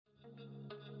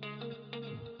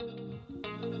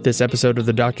This episode of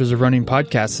the Doctors of Running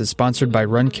podcast is sponsored by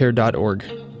RunCare.org.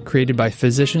 Created by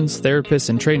physicians, therapists,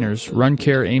 and trainers,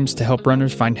 RunCare aims to help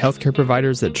runners find healthcare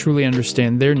providers that truly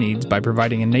understand their needs by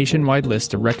providing a nationwide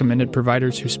list of recommended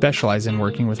providers who specialize in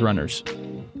working with runners.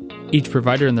 Each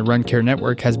provider in the RunCare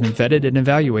network has been vetted and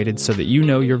evaluated so that you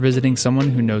know you're visiting someone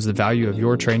who knows the value of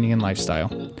your training and lifestyle.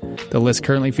 The list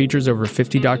currently features over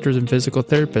 50 doctors and physical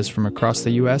therapists from across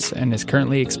the U.S. and is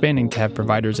currently expanding to have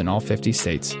providers in all 50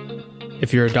 states.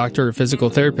 If you're a doctor or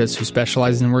physical therapist who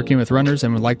specializes in working with runners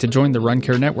and would like to join the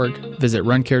RunCare network, visit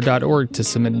runcare.org to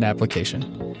submit an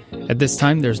application. At this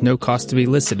time, there's no cost to be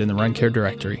listed in the RunCare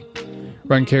directory.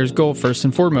 RunCare's goal, first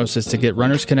and foremost, is to get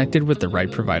runners connected with the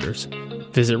right providers.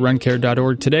 Visit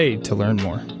runcare.org today to learn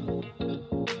more.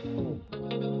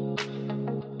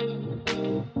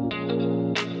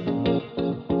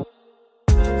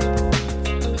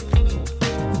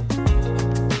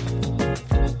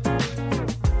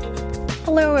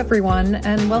 Hello, everyone,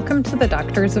 and welcome to the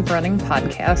Doctors of Running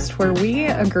podcast, where we,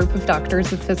 a group of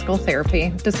doctors of physical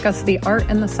therapy, discuss the art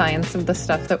and the science of the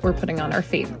stuff that we're putting on our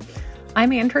feet.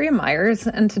 I'm Andrea Myers,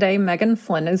 and today Megan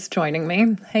Flynn is joining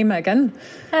me. Hey, Megan.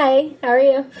 Hi, how are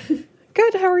you?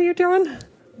 Good, how are you doing?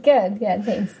 Good,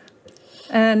 thanks.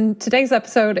 And today's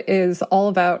episode is all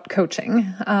about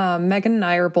coaching. Megan and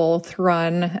I are both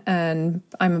run, and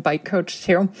I'm a bike coach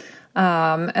too.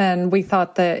 And we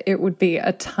thought that it would be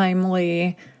a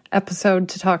timely episode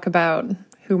to talk about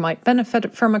who might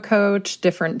benefit from a coach,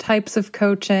 different types of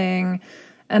coaching,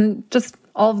 and just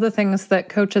all of the things that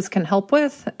coaches can help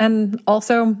with, and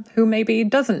also who maybe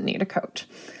doesn't need a coach.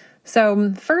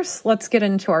 So first, let's get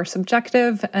into our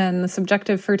subjective, and the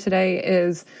subjective for today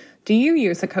is, do you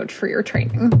use a coach for your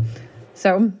training?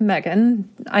 So, Megan,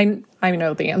 I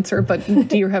know the answer, but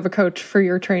do you have a coach for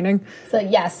your training? So,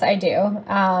 yes, I do.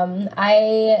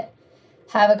 I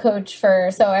have a coach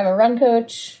so I have a run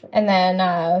coach, and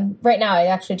then right now I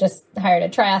actually just hired a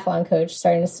triathlon coach,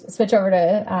 starting to switch over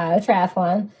to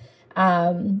triathlon.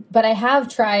 But I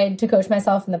have tried to coach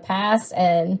myself in the past,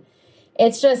 and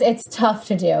it's tough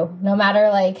to do. No matter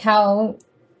like how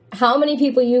many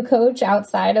people you coach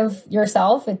outside of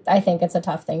yourself, I think it's a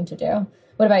tough thing to do.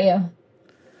 What about you?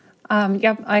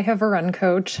 Yep, I have a run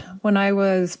coach. When I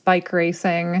was bike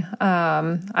racing,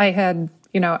 I had,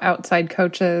 outside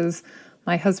coaches.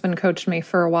 My husband coached me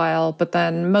for a while, but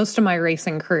then most of my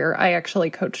racing career, I actually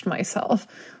coached myself.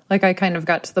 Like I kind of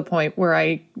got to the point where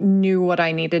I knew what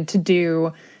I needed to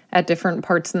do at different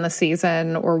parts in the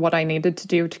season or what I needed to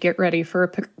do to get ready for a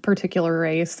particular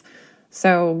race.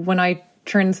 So when I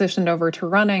transitioned over to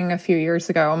running a few years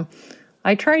ago,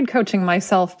 I tried coaching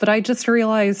myself, but I just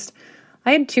realized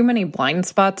I had too many blind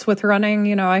spots with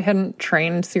running. I hadn't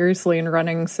trained seriously in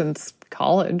running since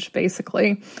college,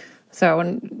 basically.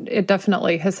 So it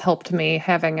definitely has helped me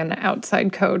having an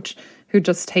outside coach who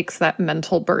just takes that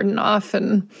mental burden off,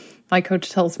 and my coach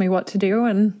tells me what to do,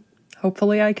 and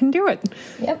hopefully I can do it.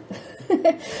 Yep.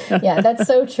 Yeah, that's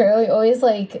so true. Always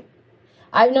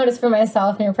I've noticed for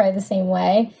myself, and you're probably the same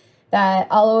way, that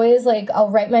I'll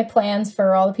write my plans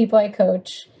for all the people I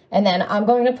coach, and then I'm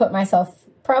going to put myself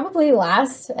probably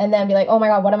last, and then be like, oh my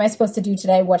God, what am I supposed to do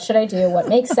today? What should I do? What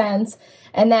makes sense?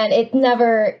 And then it's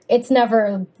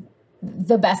never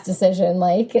the best decision,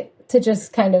 to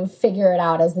just kind of figure it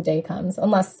out as the day comes.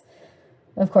 Unless,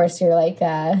 of course, you're I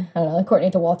don't know, Courtney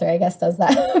DeWalter, I guess, does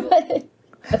that.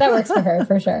 but that works for her,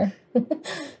 for sure.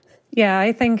 Yeah,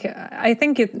 I think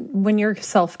when you're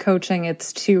self-coaching,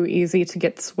 it's too easy to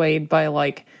get swayed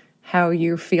by how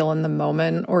you feel in the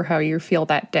moment or how you feel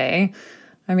that day.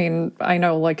 I mean, I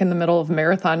know in the middle of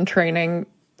marathon training,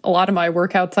 a lot of my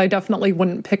workouts I definitely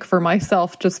wouldn't pick for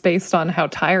myself just based on how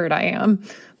tired I am.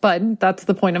 But that's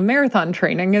the point of marathon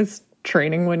training, is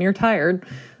training when you're tired.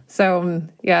 So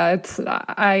yeah,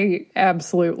 I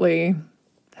absolutely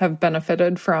have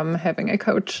benefited from having a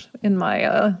coach in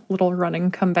my little running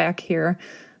comeback here.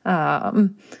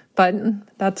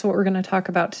 But that's what we're going to talk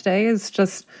about today, is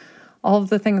just all of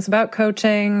the things about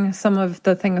coaching, some of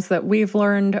the things that we've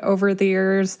learned over the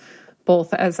years,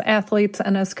 both as athletes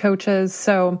and as coaches.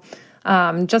 So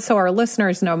just so our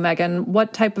listeners know, Megan,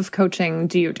 what type of coaching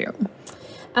do you do?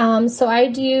 So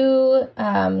I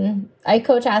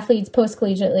coach athletes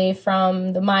post-collegiately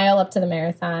from the mile up to the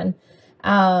marathon.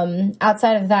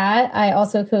 Outside of that, I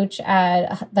also coach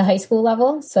at the high school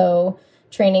level. So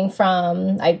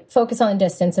I focus on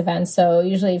distance events. So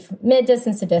usually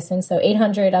mid-distance to distance, so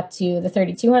 800 up to the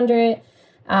 3,200.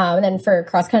 And then for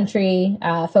cross country,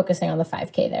 focusing on the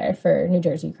 5K there for New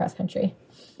Jersey cross country.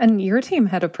 And your team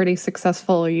had a pretty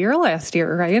successful year last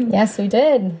year, right? Yes, we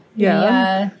did.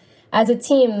 Yeah. As a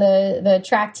team, the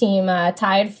track team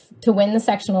tied to win the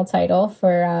sectional title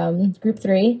for Group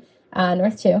 3,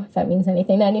 North 2, if that means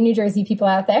anything to any New Jersey people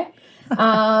out there.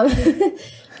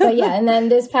 But yeah, and then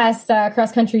this past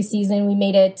cross-country season, we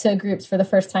made it to groups for the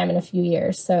first time in a few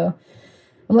years. So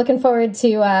I'm looking forward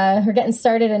to we're getting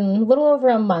started in a little over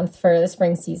a month for the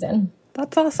spring season.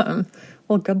 That's awesome.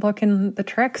 Well, good luck in the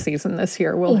track season this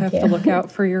year. We'll have to look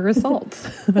out for your results.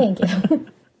 Thank you.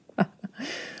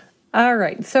 All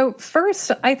right. So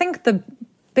first, I think the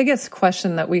biggest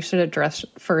question that we should address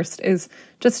first is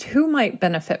just who might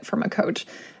benefit from a coach.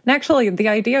 And actually, the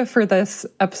idea for this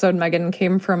episode, Megan,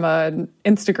 came from an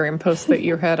Instagram post that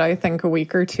you had, I think, a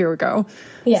week or two ago.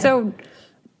 Yeah. So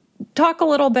talk a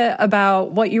little bit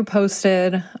about what you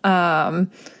posted.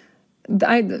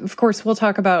 Of course, we'll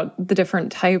talk about the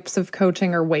different types of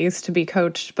coaching or ways to be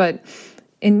coached, but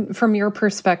from your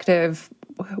perspective,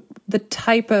 the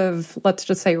type of, let's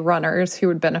just say, runners who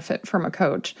would benefit from a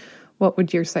coach, what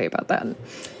would you say about that?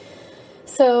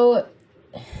 So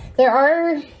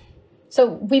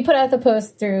we put out the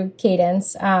post through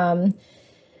Cadence,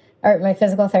 or my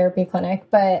physical therapy clinic.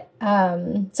 But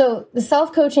so the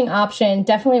self-coaching option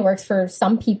definitely works for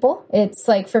some people. It's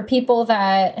like for people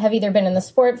that have either been in the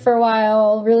sport for a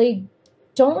while, really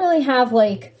don't really have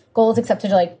like goals except to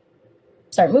like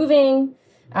start moving,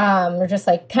 or just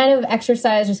like kind of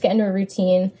exercise, just get into a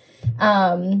routine.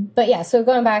 But yeah, so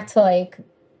going back to like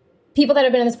people that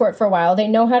have been in the sport for a while, they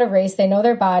know how to race, they know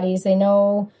their bodies, they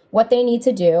know what they need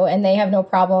to do, and they have no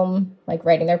problem like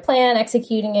writing their plan,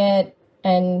 executing it,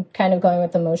 and kind of going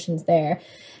with the motions there.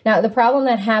 Now, the problem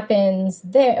that happens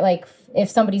there, like if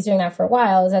somebody's doing that for a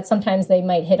while, is that sometimes they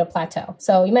might hit a plateau.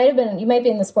 So you might be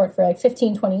in the sport for like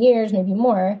 15, 20 years, maybe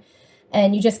more,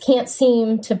 and you just can't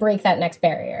seem to break that next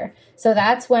barrier. So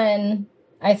that's when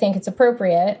I think it's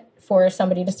appropriate for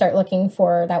somebody to start looking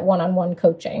for that one-on-one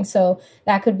coaching. So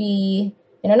that could be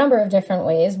in a number of different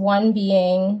ways. One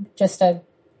being just a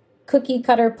cookie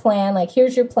cutter plan, like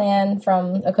here's your plan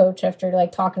from a coach after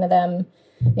like talking to them.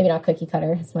 Maybe not cookie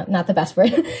cutter, it's not the best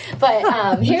word,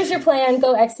 but here's your plan,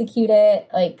 go execute it.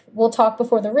 Like we'll talk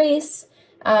before the race,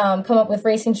 come up with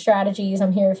racing strategies.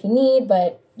 I'm here if you need,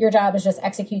 but your job is just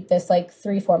execute this like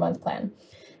 3-4 month plan.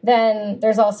 Then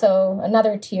there's also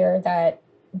another tier that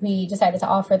we decided to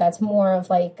offer that's more of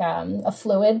like a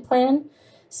fluid plan.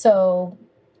 So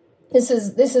this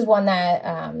is one that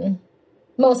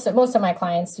most of my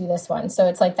clients do this one. So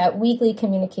it's like that weekly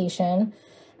communication.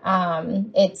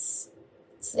 It's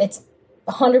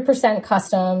 100%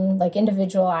 custom, like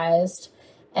individualized.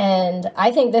 And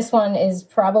I think this one is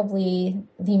probably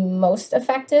the most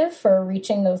effective for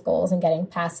reaching those goals and getting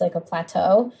past like a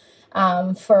plateau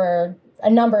for a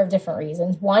number of different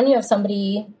reasons. One, you have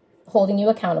somebody holding you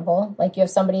accountable. Like you have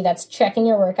somebody that's checking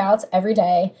your workouts every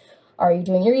day. Are you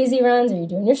doing your easy runs? Are you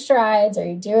doing your strides? Are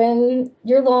you doing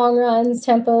your long runs,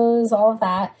 tempos, all of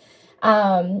that?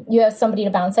 You have somebody to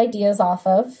bounce ideas off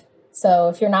of. So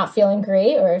if you're not feeling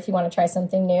great or if you want to try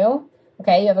something new,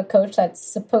 okay, you have a coach that's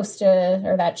supposed to,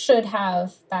 or that should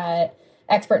have that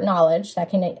expert knowledge that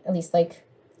can at least like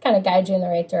kind of guide you in the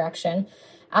right direction.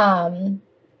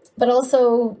 But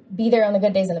also be there on the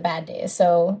good days and the bad days.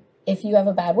 So if you have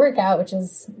a bad workout, which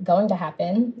is going to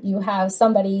happen, you have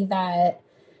somebody that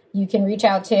you can reach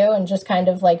out to and just kind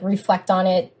of like reflect on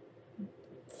it,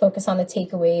 focus on the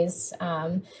takeaways.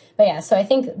 But yeah, so I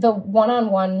think the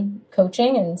one-on-one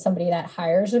coaching and somebody that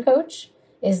hires a coach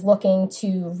is looking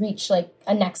to reach like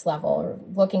a next level, or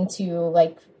looking to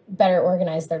like better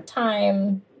organize their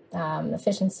time,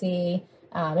 efficiency,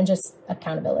 and just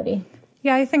accountability.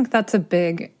 Yeah, I think that's a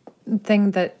big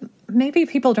thing that maybe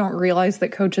people don't realize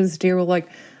that coaches do. Like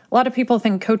a lot of people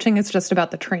think coaching is just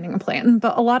about the training plan,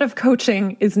 but a lot of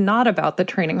coaching is not about the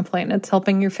training plan. It's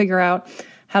helping you figure out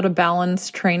how to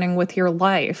balance training with your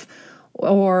life,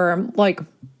 or like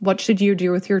what should you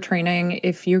do with your training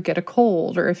if you get a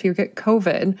cold or if you get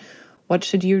COVID? What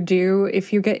should you do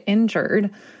if you get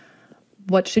injured?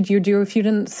 What should you do if you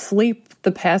didn't sleep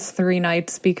the past 3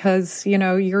 nights because, you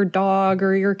know, your dog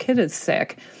or your kid is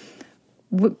sick?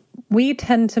 We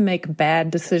tend to make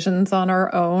bad decisions on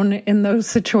our own in those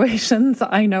situations.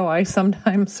 I know I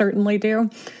sometimes certainly do.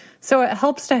 So it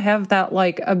helps to have that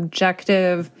like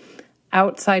objective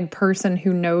outside person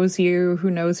who knows you, who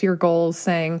knows your goals,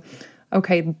 saying,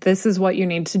 okay, this is what you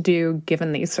need to do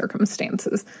given these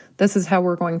circumstances. This is how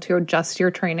we're going to adjust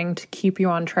your training to keep you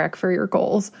on track for your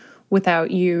goals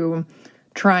without you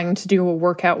trying to do a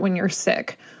workout when you're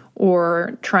sick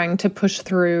or trying to push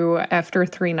through after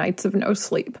 3 nights of no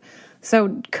sleep.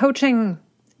 So coaching,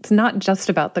 it's not just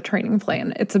about the training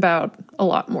plan. It's about a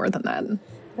lot more than that.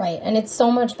 Right. And it's so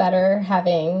much better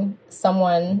having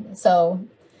someone. So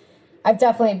I've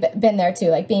definitely been there too,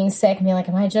 like being sick and being like,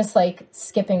 am I just like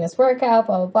skipping this workout,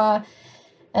 blah, blah, blah.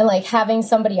 And like having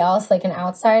somebody else, like an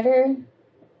outsider,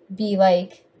 be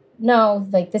like, no,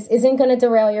 like this isn't going to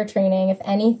derail your training. If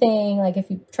anything, like if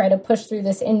you try to push through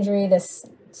this injury, this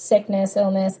sickness,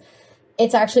 illness,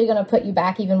 it's actually going to put you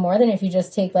back even more than if you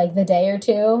just take like the day or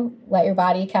two, let your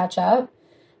body catch up.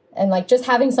 And like just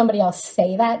having somebody else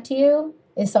say that to you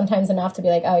is sometimes enough to be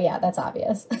like, oh yeah, that's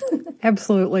obvious.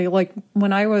 Absolutely. Like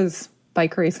when I was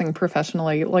bike racing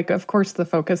professionally, like of course the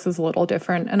focus is a little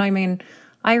different. And I mean,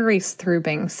 I raced through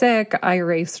being sick. I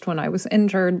raced when I was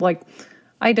injured. Like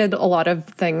I did a lot of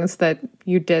things that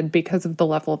you did because of the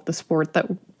level of the sport,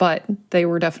 but they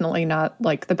were definitely not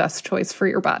like the best choice for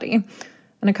your body.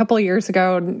 And a couple of years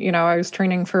ago, I was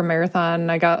training for a marathon.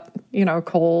 I got,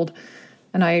 cold,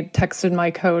 and I texted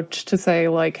my coach to say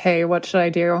like, hey, what should I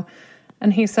do?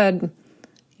 And he said,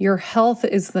 your health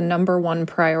is the number one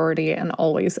priority and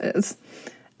always is.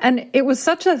 And it was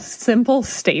such a simple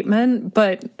statement,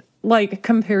 but like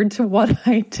compared to what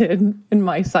I did in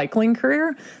my cycling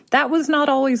career, that was not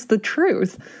always the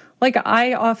truth. Like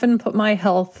I often put my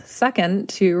health second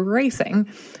to racing,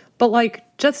 but like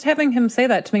just having him say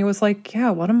that to me was like, yeah,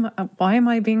 why am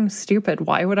I being stupid?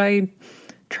 Why would I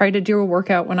try to do a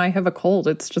workout when I have a cold?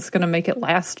 It's just going to make it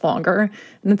last longer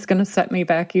and it's going to set me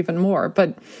back even more.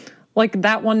 But like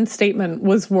that one statement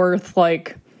was worth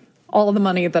like all the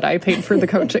money that I paid for the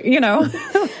coaching,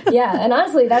 Yeah. And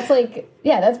honestly, that's like,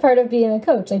 that's part of being a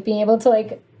coach, like being able to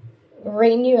like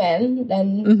rein you in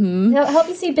and help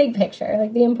you see big picture,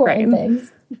 like the important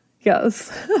things.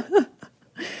 Yes.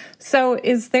 So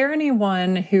is there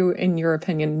anyone who, in your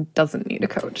opinion, doesn't need a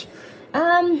coach?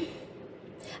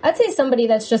 I'd say somebody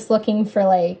that's just looking for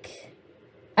like,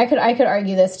 I could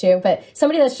argue this too, but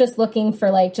somebody that's just looking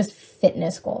for like just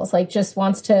fitness goals, like just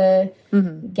wants to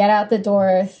get out the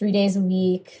door 3 days a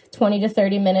week, 20 to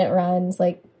 30 minute runs,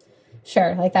 like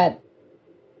sure, like that,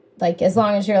 like as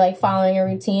long as you're like following a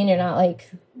routine, you're not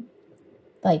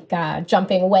like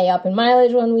jumping way up in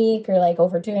mileage one week or like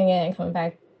overdoing it and coming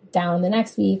back down the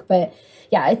next week. But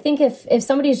yeah, I think if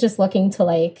somebody's just looking to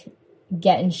like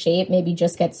get in shape, maybe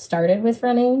just get started with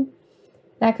running,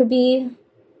 that would be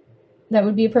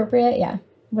appropriate. Yeah.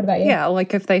 What about you? Yeah,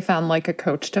 like if they found like a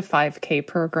Coach to 5K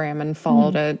program and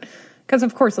followed it. Because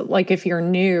of course, like if you're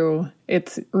new,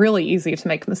 it's really easy to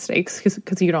make mistakes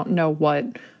because you don't know what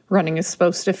running is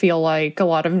supposed to feel like. A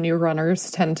lot of new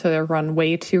runners tend to run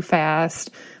way too fast.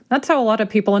 That's how a lot of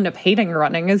people end up hating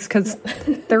running, is because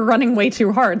they're running way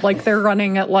too hard. Like they're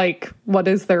running at like, what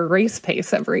is their race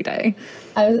pace every day?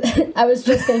 I was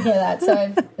just thinking of that. So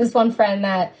I've this one friend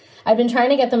that I've been trying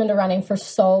to get them into running for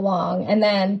so long. And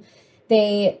then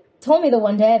they told me the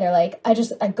one day, they're like, I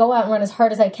go out and run as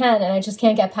hard as I can and I just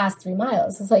can't get past 3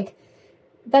 miles. It's like,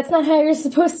 that's not how you're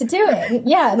supposed to do it.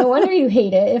 Yeah, no wonder you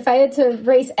hate it. If I had to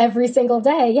race every single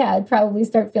day, I'd probably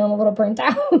start feeling a little burnt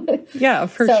out. Yeah,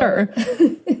 for sure.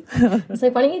 It's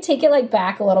like, why don't you take it like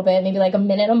back a little bit, maybe like a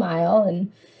minute a mile.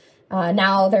 And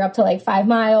now they're up to like 5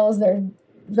 miles. They're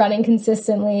running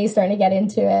consistently, starting to get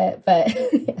into it. But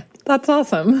That's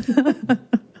awesome.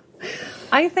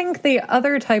 I think the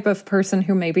other type of person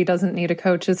who maybe doesn't need a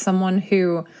coach is someone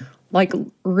who like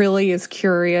really is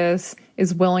curious,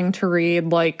 is willing to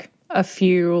read like a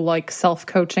few like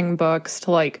self-coaching books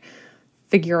to like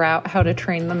figure out how to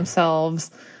train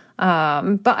themselves.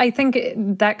 But I think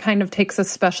that kind of takes a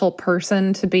special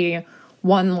person to be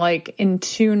one like in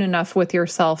tune enough with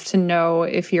yourself to know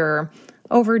if you're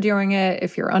overdoing it,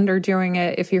 if you're underdoing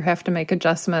it, if you have to make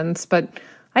adjustments. But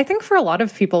I think for a lot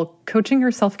of people, coaching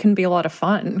yourself can be a lot of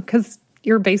fun because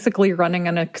you're basically running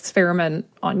an experiment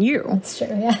on you. That's true,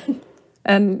 yeah.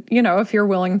 And, if you're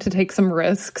willing to take some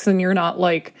risks and you're not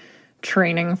like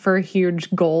training for a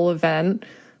huge goal event,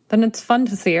 then it's fun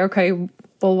to see, okay,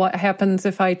 well, what happens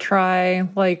if I try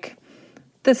like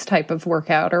this type of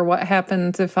workout? Or what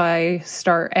happens if I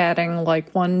start adding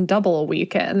like one double a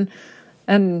week in,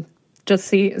 and just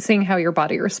seeing how your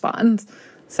body responds.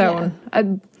 So,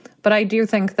 yeah. But I do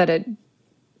think that it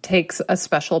takes a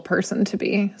special person to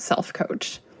be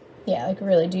self-coached. Yeah, like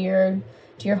really do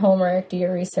your homework, do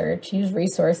your research, use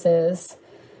resources.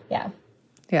 Yeah.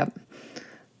 Yeah.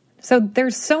 So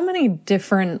there's so many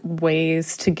different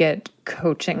ways to get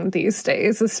coaching these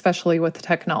days, especially with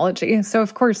technology. So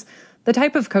of course, the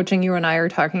type of coaching you and I are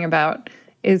talking about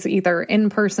is either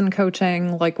in-person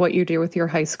coaching, like what you do with your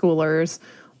high schoolers,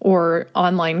 or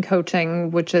online coaching,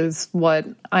 which is what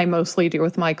I mostly do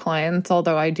with my clients,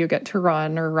 although I do get to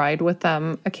run or ride with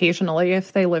them occasionally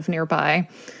if they live nearby.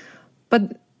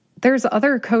 But there's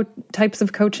other types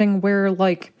of coaching where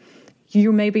like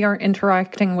you maybe aren't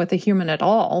interacting with a human at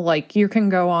all. Like you can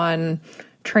go on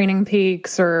Training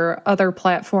Peaks or other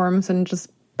platforms and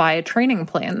just buy a training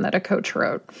plan that a coach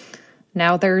wrote.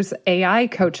 Now there's AI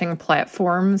coaching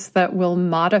platforms that will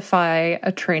modify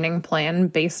a training plan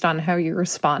based on how you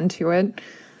respond to it.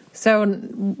 So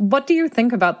what do you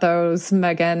think about those,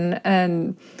 Megan?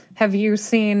 And have you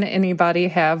seen anybody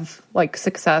have like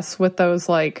success with those,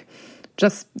 like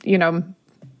just,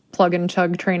 plug and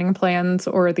chug training plans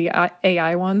or the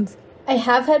AI ones? I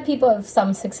have had people have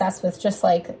some success with just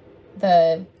like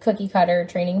the cookie cutter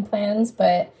training plans,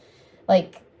 but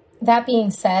like that being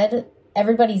said,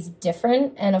 everybody's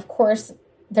different. And of course,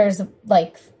 there's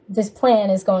like this plan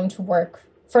is going to work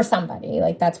for somebody.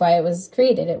 Like that's why it was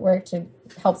created. It worked to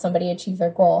help somebody achieve their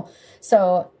goal.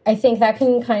 So I think that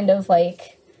can kind of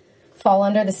like fall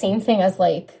under the same thing as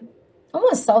like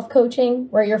almost self-coaching,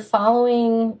 where you're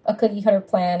following a cookie cutter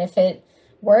plan. If it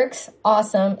works,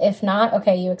 awesome. If not,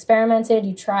 okay, you experimented,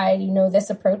 you tried, this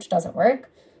approach doesn't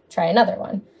work, try another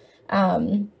one.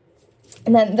 And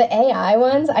then the AI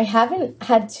ones, I haven't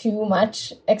had too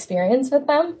much experience with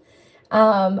them.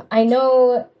 I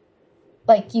know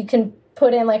like you can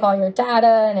put in like all your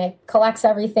data and it collects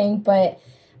everything, but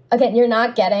again, you're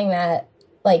not getting that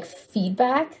like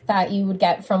feedback that you would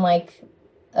get from like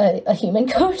a human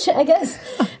coach, I guess.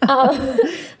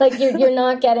 Like you're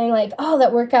not getting like, oh,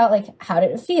 that workout, like how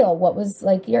did it feel? What was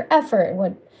like your effort?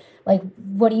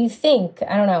 What do you think?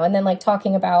 I don't know. And then like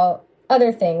talking about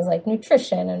other things like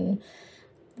nutrition and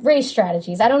race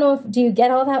strategies. I don't know do you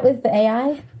get all that with the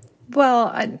AI?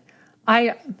 Well,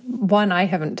 I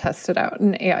haven't tested out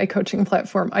an AI coaching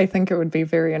platform. I think it would be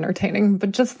very entertaining,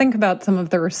 but just think about some of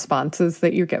the responses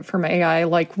that you get from AI.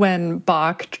 Like when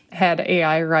Bach had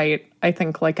AI write, I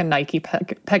think like a Nike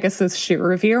Pegasus shoe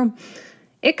review,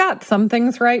 it got some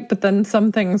things right, but then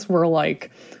some things were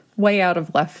like way out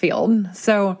of left field.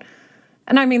 So,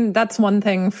 and I mean, that's one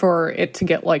thing for it to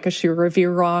get like a shoe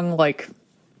review wrong. Like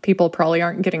people probably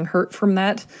aren't getting hurt from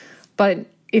that, but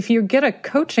if you get a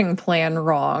coaching plan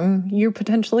wrong, you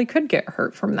potentially could get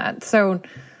hurt from that. So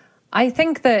I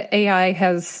think that AI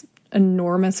has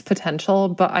enormous potential,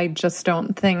 but I just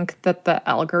don't think that the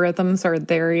algorithms are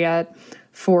there yet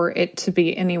for it to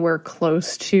be anywhere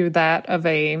close to that of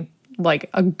a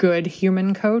good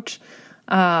human coach.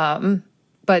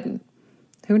 But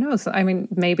who knows? I mean,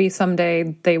 maybe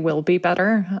someday they will be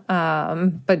better.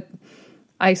 But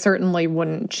I certainly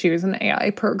wouldn't choose an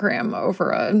AI program over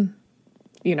a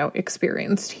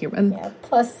experienced human. Yeah.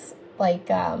 Plus, like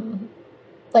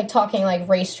talking like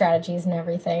race strategies and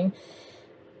everything.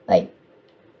 Like,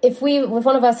 if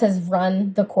one of us has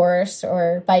run the course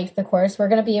or biked the course, we're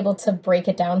going to be able to break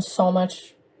it down so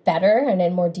much better and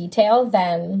in more detail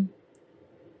than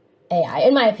AI,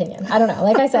 in my opinion. I don't know.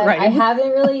 Like I said, right. I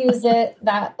haven't really used it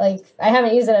I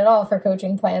haven't used it at all for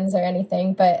coaching plans or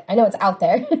anything, but I know it's out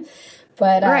there.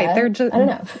 But right, they're just, I don't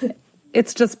know.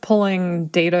 It's just pulling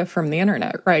data from the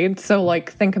internet, right? So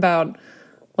like think about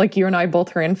like you and I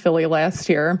both ran Philly last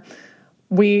year.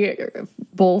 We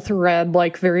both read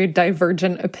like very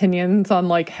divergent opinions on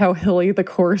like how hilly the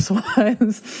course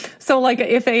was. So like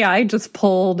if AI just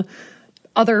pulled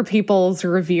other people's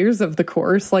reviews of the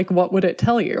course, like what would it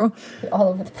tell you? All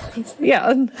over the place.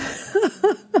 Yeah.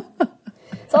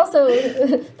 It's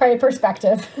also probably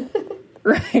perspective.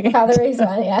 Right. How the race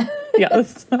went, yeah.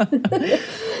 Yes.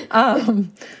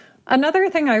 Another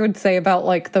thing I would say about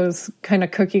like those kind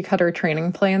of cookie cutter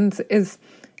training plans is,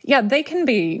 yeah, they can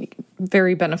be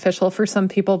very beneficial for some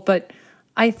people, but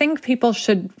I think people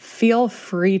should feel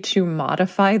free to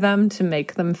modify them to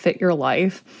make them fit your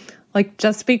life. Like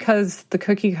just because the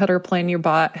cookie cutter plan you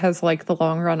bought has like the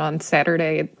long run on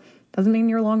Saturday, it doesn't mean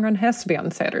your long run has to be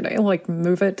on Saturday. Like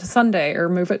move it to Sunday or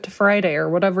move it to Friday or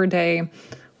whatever day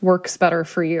works better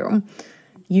for you.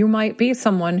 You might be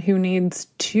someone who needs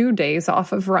 2 days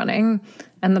off of running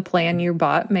and the plan you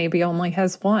bought maybe only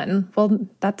has one. Well,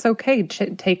 that's okay.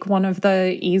 Take one of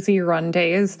the easy run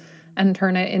days and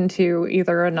turn it into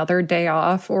either another day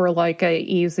off or like a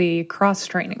easy cross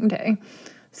training day.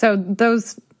 So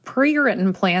those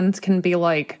pre-written plans can be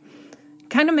like,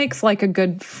 kind of makes like a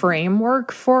good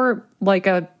framework for like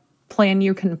a plan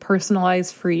you can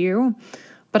personalize for you.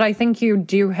 But I think you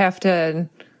do have to,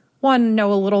 one,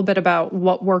 know a little bit about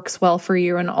what works well for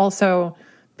you, and also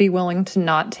be willing to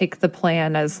not take the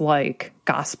plan as like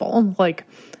gospel. Like,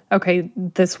 okay,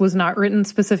 this was not written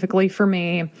specifically for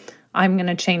me. I'm going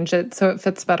to change it so it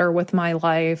fits better with my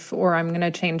life, or I'm going to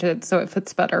change it so it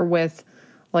fits better with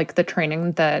like the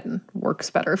training that works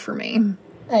better for me.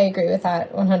 I agree with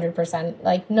that 100%.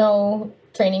 Like no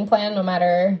training plan, no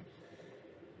matter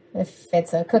If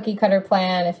it's a cookie cutter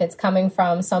plan, if it's coming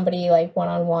from somebody like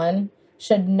one-on-one,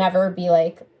 should never be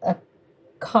like a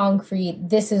concrete,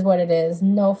 this is what it is,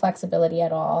 no flexibility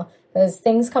at all. Because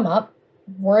things come up,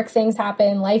 work things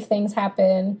happen, life things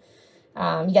happen,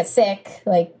 you get sick,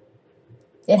 like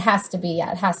it has to be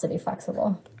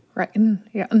flexible. Right.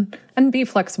 Yeah. And be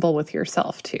flexible with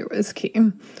yourself too is key.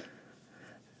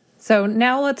 So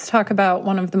now let's talk about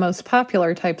one of the most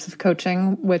popular types of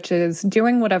coaching, which is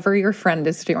doing whatever your friend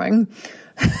is doing.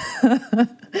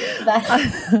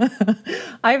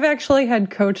 I've actually had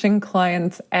coaching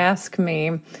clients ask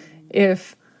me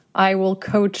if I will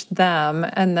coach them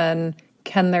and then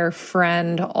can their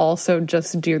friend also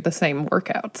just do the same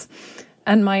workouts?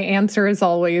 And my answer is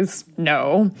always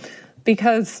no,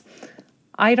 because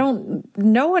I don't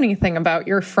know anything about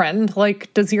your friend.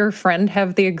 Like, does your friend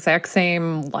have the exact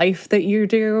same life that you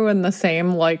do and the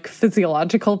same like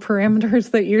physiological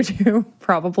parameters that you do?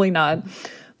 Probably not.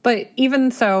 But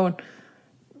even so,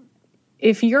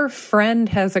 if your friend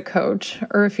has a coach,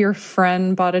 or if your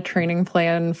friend bought a training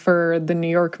plan for the New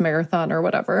York Marathon or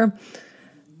whatever,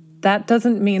 that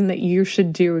doesn't mean that you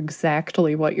should do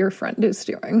exactly what your friend is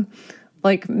doing.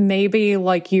 Like maybe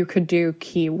like you could do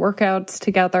key workouts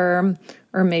together,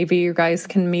 or maybe you guys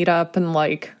can meet up and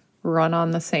like run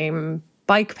on the same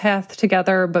bike path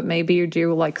together, but maybe you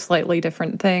do like slightly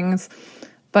different things.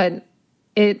 But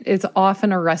it is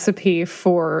often a recipe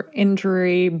for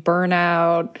injury,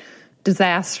 burnout,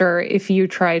 disaster if you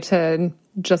try to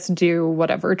just do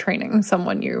whatever training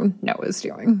someone you know is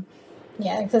doing.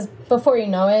 Yeah, because before you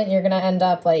know it, you're going to end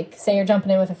up like, say you're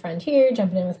jumping in with a friend here,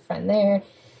 jumping in with a friend there.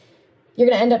 You're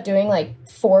going to end up doing like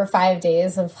 4 or 5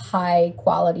 days of high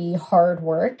quality, hard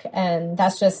work. And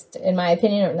that's just, in my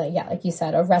opinion, like you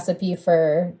said, a recipe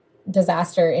for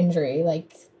disaster, injury,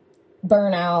 like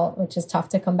burnout, which is tough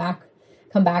to come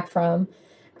back from.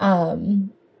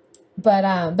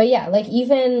 But yeah, like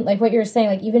even like what you're saying,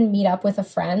 like even meet up with a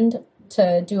friend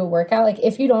to do a workout. Like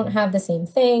if you don't have the same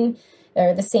thing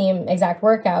or the same exact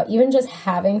workout, even just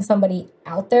having somebody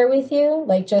out there with you,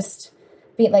 like just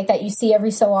be like that you see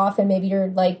every so often, maybe you're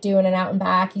like doing an out and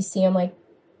back, you see them like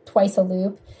twice a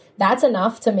loop. That's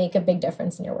enough to make a big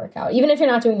difference in your workout, even if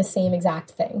you're not doing the same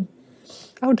exact thing.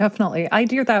 Oh, definitely. I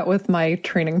do that with my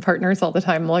training partners all the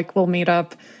time. Like we'll meet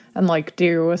up and like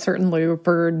do a certain loop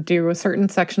or do a certain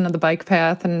section of the bike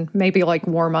path and maybe like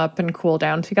warm up and cool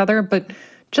down together. But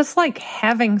just like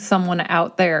having someone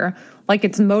out there, like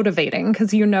it's motivating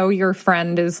because you know your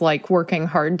friend is like working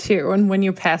hard too. And when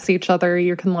you pass each other,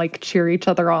 you can like cheer each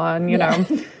other on, you know.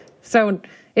 So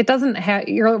it doesn't have,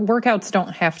 your workouts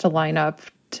don't have to line up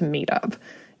to meet up.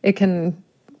 It can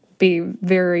be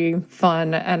very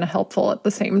fun and helpful at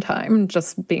the same time,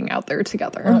 just being out there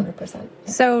together. 100%.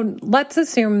 So let's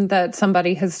assume that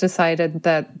somebody has decided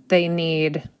that they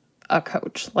need a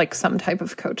coach, like some type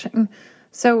of coaching.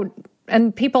 So,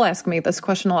 and people ask me this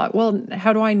question a lot. Well,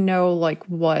 how do I know like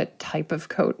what type of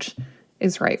coach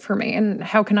is right for me? And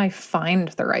how can I find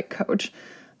the right coach?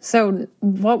 So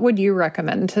what would you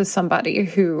recommend to somebody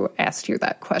who asked you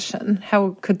that question?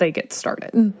 How could they get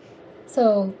started?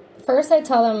 So first, I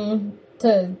tell them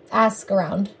to ask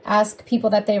around, ask people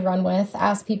that they run with,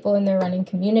 ask people in their running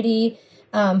community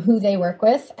who they work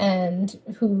with and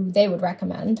who they would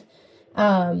recommend.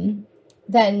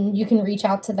 Then you can reach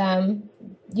out to them.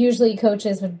 Usually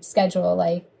coaches would schedule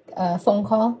like a phone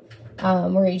call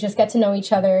where you just get to know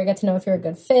each other, get to know if you're a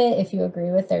good fit, if you agree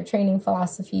with their training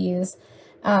philosophies.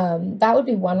 That would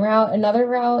be one route. Another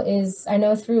route is, I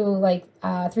know through the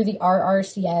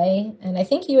RRCA, and I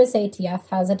think USATF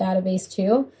has a database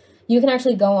too. You can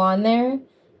actually go on there,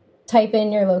 type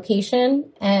in your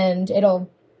location, and it'll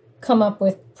come up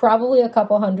with probably a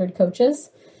couple hundred coaches.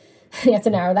 You have to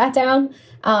narrow that down.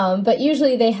 But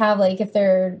usually they have like, if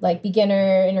they're like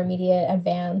beginner, intermediate,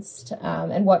 advanced,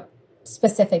 and what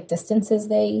specific distances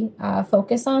they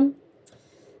focus on.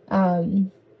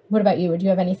 What about you? Would you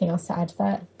have anything else to add to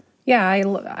that? Yeah,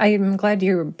 I'm glad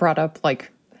you brought up like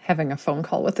having a phone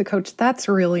call with the coach. That's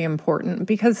really important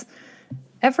because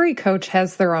every coach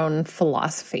has their own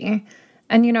philosophy.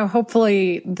 And, you know,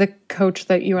 hopefully the coach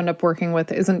that you end up working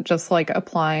with isn't just like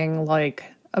applying like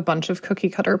a bunch of cookie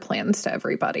cutter plans to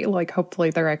everybody. Like hopefully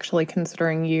they're actually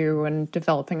considering you and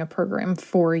developing a program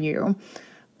for you.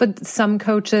 But some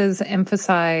coaches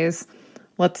emphasize,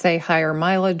 let's say, higher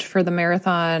mileage for the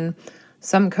marathon.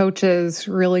 Some coaches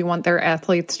really want their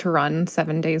athletes to run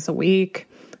 7 days a week.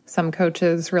 Some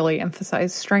coaches really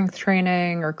emphasize strength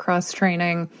training or cross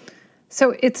training.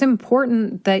 So it's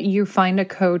important that you find a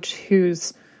coach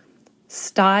whose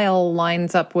style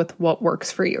lines up with what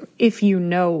works for you, if you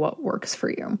know what works for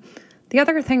you. The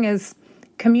other thing is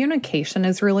communication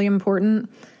is really important.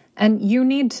 And you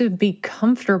need to be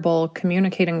comfortable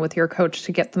communicating with your coach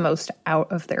to get the most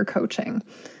out of their coaching.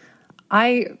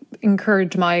 I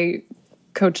encourage my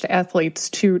coached athletes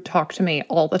to talk to me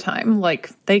all the time.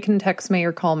 Like, they can text me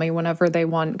or call me whenever they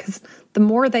want, because the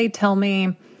more they tell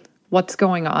me what's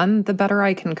going on, the better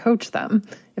I can coach them.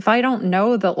 If I don't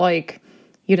know that, like,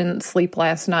 you didn't sleep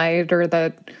last night, or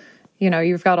that, you know,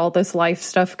 you've got all this life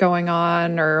stuff going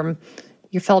on, or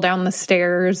you fell down the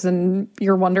stairs and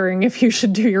you're wondering if you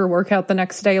should do your workout the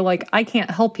next day, like, I can't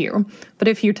help you. But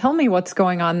if you tell me what's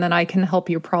going on, then I can help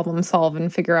you problem solve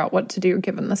and figure out what to do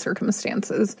given the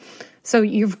circumstances. So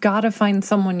you've got to find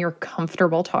someone you're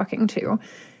comfortable talking to.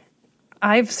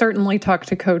 I've certainly talked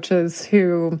to coaches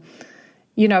who,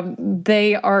 you know,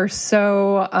 they are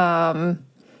so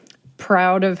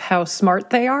proud of how smart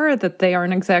they are that they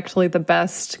aren't exactly the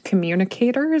best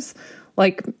communicators.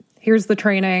 Like, here's the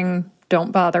training,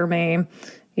 don't bother me.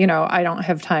 You know, I don't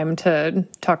have time to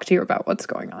talk to you about what's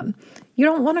going on. You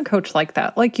don't want a coach like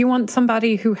that. Like, you want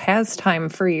somebody who has time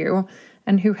for you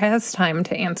and who has time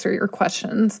to answer your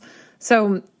questions.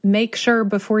 So make sure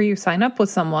before you sign up with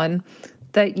someone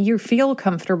that you feel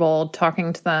comfortable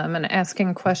talking to them and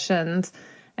asking questions,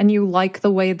 and you like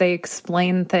the way they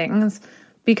explain things.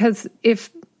 Because if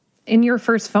in your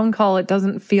first phone call it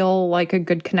doesn't feel like a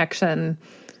good connection,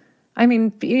 I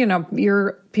mean, you know,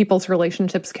 your people's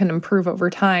relationships can improve over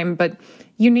time, but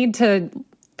you need to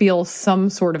feel some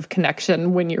sort of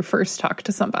connection when you first talk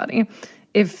to somebody.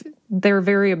 If they're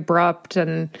very abrupt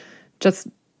and just,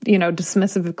 you know,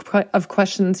 dismissive of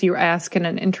questions you ask in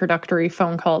an introductory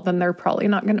phone call, then they're probably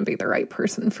not going to be the right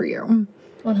person for you.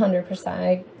 100%.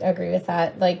 I agree with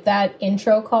that. Like, that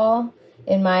intro call,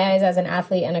 in my eyes as an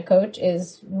athlete and a coach,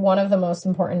 is one of the most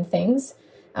important things,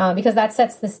 because that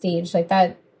sets the stage. Like,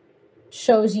 that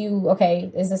shows you,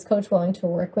 okay, is this coach willing to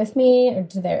work with me? Or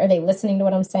are they listening to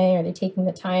what I'm saying? Are they taking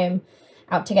the time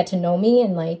out to get to know me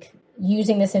and, like,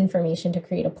 using this information to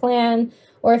create a plan?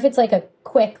 Or if it's like a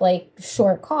quick, like,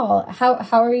 short call,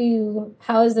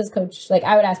 how is this coach, like,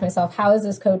 I would ask myself, how is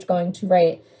this coach going to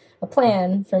write a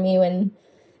plan for me when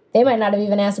they might not have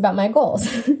even asked about my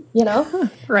goals, you know?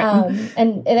 Right.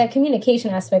 And that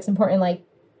communication aspect is important, like,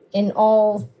 in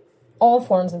all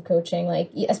forms of coaching,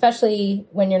 like, especially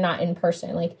when you're not in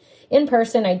person. Like, in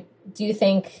person, I do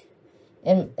think,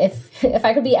 and if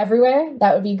I could be everywhere,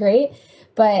 that would be great.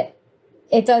 But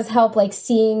it does help, like,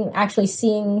 actually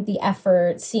seeing the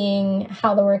effort, seeing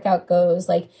how the workout goes,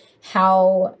 like,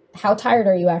 how tired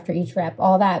are you after each rep,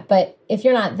 all that. But if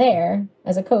you're not there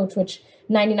as a coach, which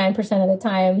 99% of the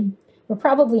time we're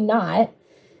probably not,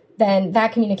 then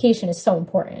that communication is so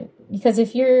important. Because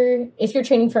if you're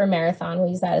training for a marathon, we'll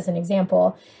use that as an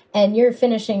example, and you're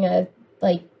finishing a,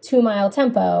 like, 2-mile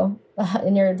tempo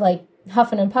and you're, like,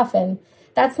 huffing and puffing,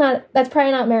 that's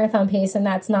probably not marathon pace, and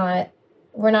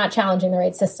we're not challenging the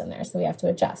right system there, so we have to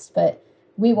adjust. But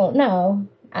we won't know,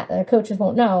 coaches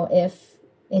won't know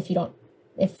if you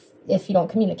don't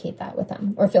communicate that with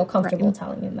them or feel comfortable Right.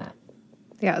 telling them that.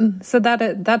 Yeah, so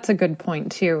that's a good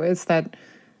point too, is that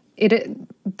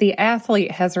the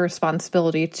athlete has a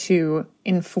responsibility to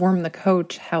inform the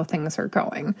coach how things are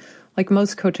going. Like,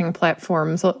 most coaching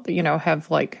platforms, you know, have,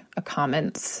 like, a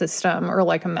comment system or,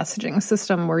 like, a messaging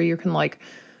system where you can, like,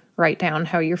 write down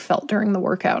how you felt during the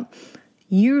workout.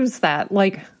 Use that.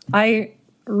 Like,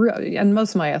 and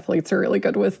most of my athletes are really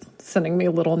good with sending me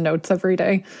little notes every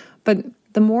day, but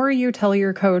the more you tell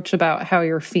your coach about how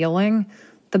you're feeling,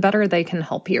 the better they can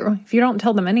help you. If you don't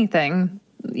tell them anything,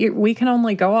 we can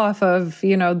only go off of,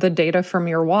 you know, the data from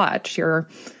your watch, your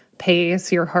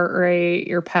pace, your heart rate,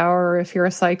 your power, if you're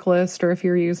a cyclist or if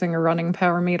you're using a running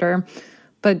power meter.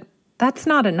 But that's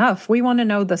not enough. We want to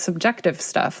know the subjective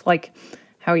stuff, like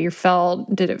how you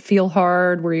felt. Did it feel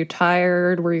hard? Were you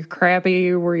tired? Were you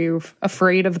crabby? Were you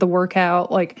afraid of the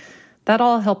workout? Like, that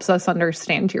all helps us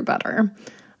understand you better.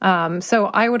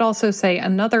 So I would also say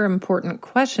another important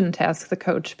question to ask the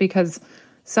coach, because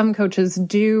some coaches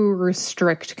do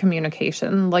restrict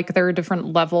communication. Like, there are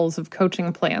different levels of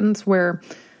coaching plans where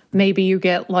maybe you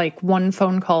get, like, one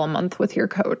phone call a month with your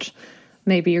coach.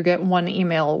 Maybe you get one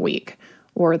email a week,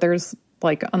 or there's,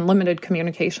 like, unlimited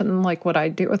communication, like what I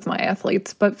do with my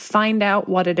athletes. But find out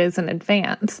what it is in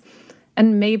advance.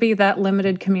 And maybe that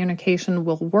limited communication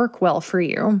will work well for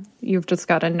you. You've just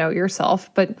got to know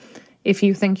yourself. But if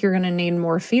you think you're going to need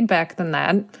more feedback than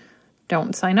that,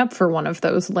 don't sign up for one of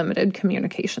those limited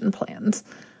communication plans.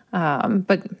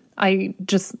 But I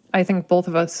think both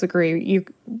of us agree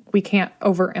we can't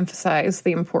overemphasize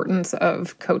the importance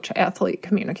of coach-athlete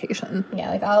communication. Yeah,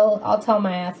 like, I'll tell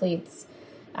my athletes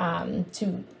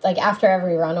to, like, after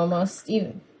every run, almost,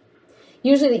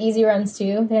 usually the easy runs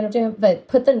too, they end up doing, but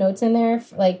put the notes in there.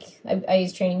 Like I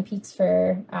use Training Peaks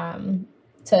for,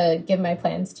 to give my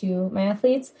plans to my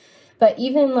athletes. But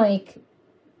even like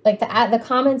the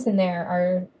comments in there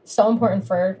are so important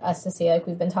for us to see, like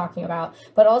we've been talking about,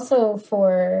 but also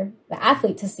for the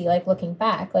athlete to see, like looking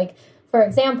back. Like, for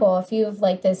example, if you have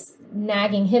like this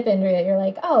nagging hip injury that you're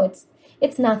like, oh,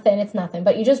 it's nothing,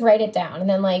 but you just write it down. And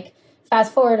then like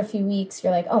fast forward a few weeks,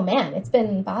 you're like, oh man, it's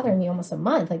been bothering me almost a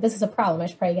month. Like this is a problem. I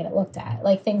should probably get it looked at.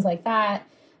 Like things like that.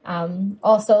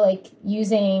 Also like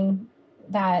using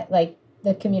that, like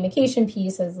the communication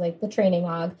piece as like the training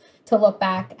log to look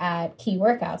back at key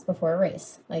workouts before a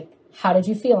race. Like, how did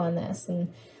you feel on this?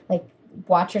 And like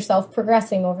watch yourself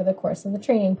progressing over the course of the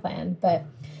training plan. But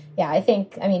yeah,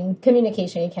 I mean,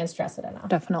 communication, you can't stress it enough.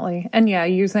 Definitely. And yeah, I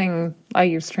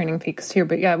use Training Peaks too,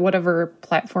 but yeah, whatever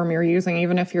platform you're using,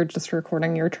 even if you're just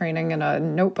recording your training in a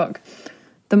notebook,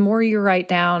 the more you write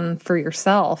down for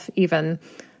yourself, even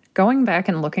going back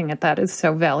and looking at that is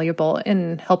so valuable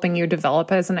in helping you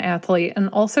develop as an athlete, and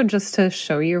also just to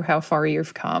show you how far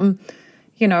you've come.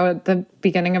 You know, at the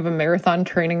beginning of a marathon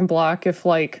training block, if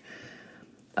like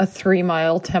a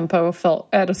 3-mile tempo felt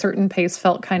at a certain pace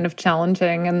felt kind of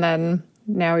challenging, and then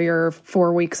now you're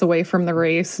 4 weeks away from the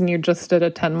race and you just did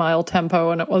a 10-mile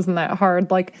tempo and it wasn't that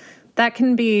hard, like that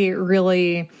can be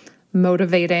really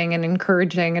motivating and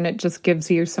encouraging, and it just gives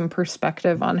you some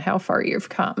perspective on how far you've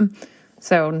come.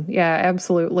 So yeah,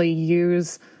 absolutely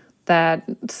use that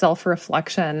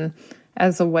self-reflection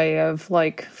as a way of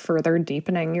like further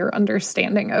deepening your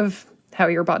understanding of how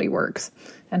your body works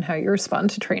and how you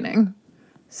respond to training.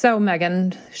 So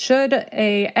Megan, should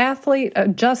a athlete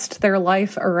adjust their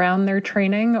life around their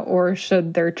training, or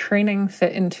should their training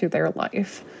fit into their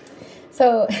life?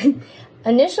 So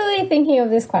initially thinking of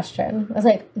this question, I was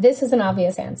like, this is an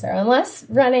obvious answer. Unless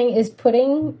running is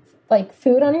putting like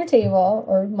food on your table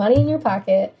or money in your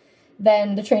pocket,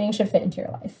 then the training should fit into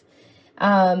your life.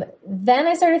 Then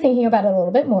I started thinking about it a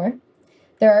little bit more.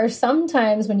 There are some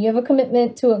times when you have a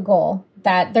commitment to a goal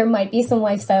that there might be some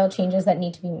lifestyle changes that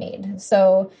need to be made.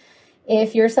 So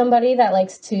if you're somebody that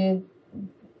likes to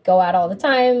go out all the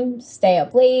time, stay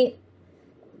up late,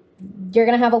 you're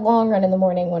going to have a long run in the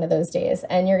morning one of those days,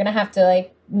 and you're going to have to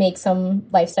like make some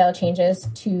lifestyle changes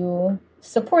to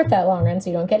support that long run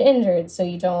so you don't get injured, so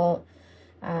you don't,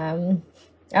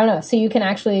 so you can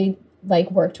actually like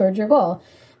work towards your goal.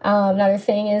 Another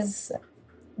thing is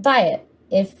diet.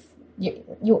 If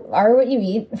you are what you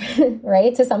eat,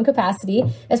 right, to some capacity,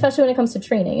 especially when it comes to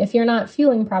training. If you're not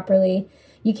fueling properly,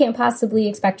 you can't possibly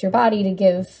expect your body to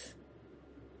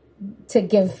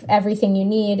give everything you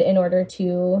need in order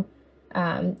to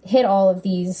hit all of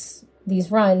these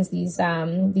runs, these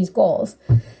goals.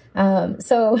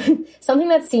 So something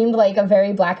that seemed like a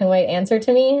very black and white answer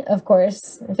to me, of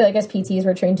course, I feel like as PTs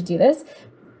we're trained to do this,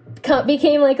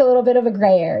 became like a little bit of a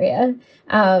gray area.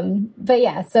 But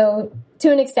yeah, so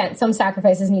to an extent, some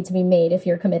sacrifices need to be made if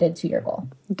you're committed to your goal.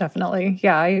 Definitely.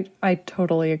 Yeah, I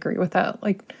totally agree with that.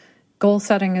 Like, goal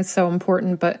setting is so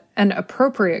important, and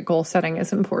appropriate goal setting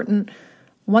is important.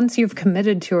 Once you've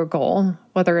committed to a goal,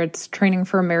 whether it's training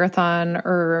for a marathon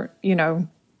or,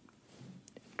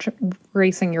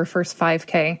 racing your first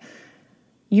 5K,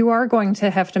 you are going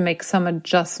to have to make some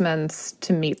adjustments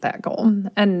to meet that goal.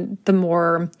 And the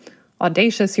more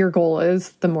audacious your goal is,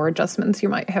 the more adjustments you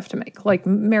might have to make, like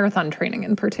marathon training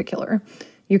in particular.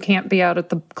 You can't be out at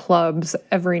the clubs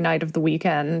every night of the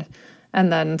weekend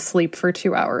and then sleep for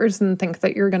 2 hours and think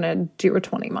that you're going to do a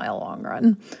 20-mile long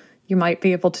run. You might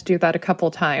be able to do that a couple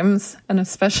times, and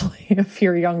especially if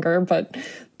you're younger, but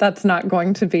that's not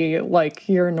going to be like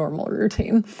your normal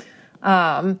routine.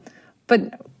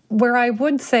 But where I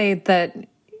would say that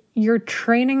your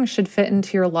training should fit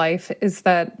into your life is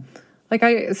that, like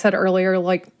I said earlier,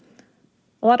 like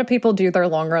a lot of people do their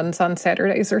long runs on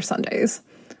Saturdays or Sundays,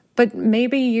 but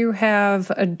maybe you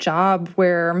have a job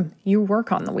where you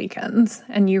work on the weekends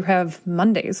and you have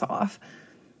Mondays off.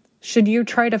 Should you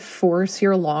try to force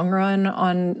your long run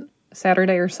on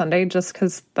Saturday or Sunday just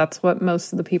because that's what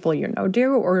most of the people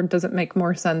do? Or does it make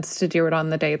more sense to do it on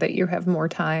the day that you have more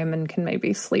time and can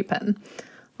maybe sleep in?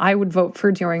 I would vote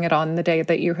for doing it on the day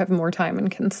that you have more time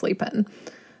and can sleep in.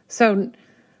 So,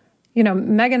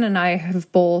 Megan and I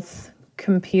have both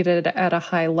competed at a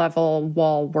high level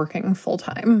while working full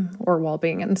time or while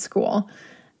being in school.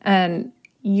 And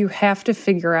you have to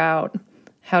figure out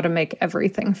how to make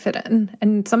everything fit in.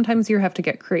 And sometimes you have to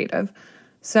get creative.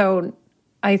 So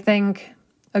I think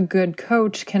a good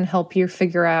coach can help you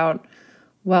figure out,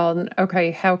 well,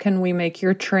 okay, how can we make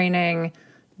your training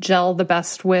gel the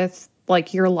best with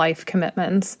like your life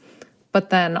commitments,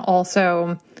 but then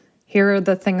also here are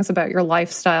the things about your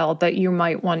lifestyle that you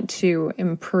might want to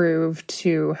improve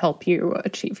to help you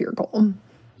achieve your goal.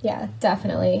 Yeah,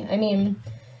 definitely. I mean,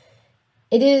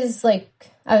 it is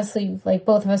like, obviously, like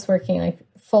both of us working like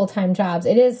full-time jobs,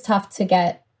 it is tough to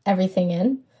get everything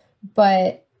in,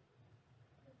 but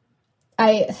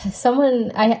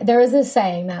there was this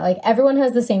saying that like everyone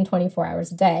has the same 24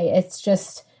 hours a day. It's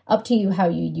just up to you how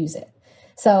you use it.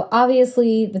 So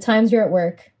obviously the times you're at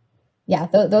work, yeah,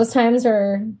 those times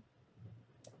are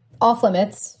off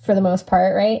limits for the most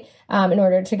part, right? In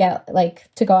order to get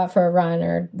to go out for a run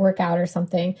or work out or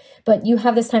something. But you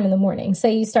have this time in the morning.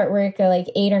 Say you start work at like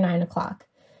 8 or 9 o'clock.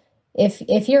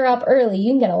 If you're up early,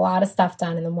 you can get a lot of stuff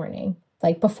done in the morning,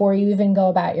 like before you even go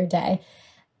about your day.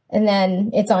 And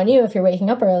then it's on you if you're waking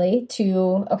up early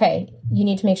to, okay, you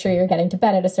need to make sure you're getting to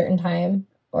bed at a certain time,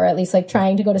 or at least like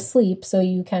trying to go to sleep so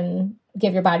you can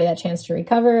give your body that chance to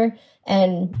recover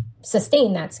and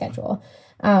sustain that schedule.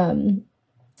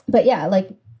 But yeah, like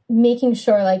making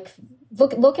sure, like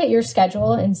look at your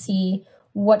schedule and see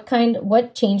what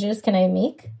changes can I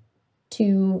make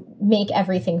to make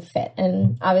everything fit.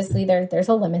 And obviously there's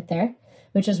a limit there,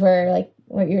 which is where like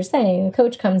what you're saying, the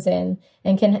coach comes in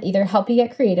and can either help you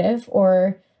get creative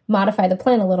or modify the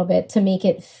plan a little bit to make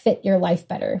it fit your life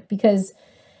better. Because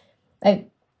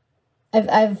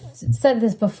I've said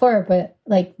this before, but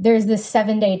like there's this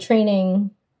 7-day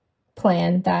training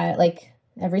plan that like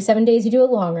every 7 days you do a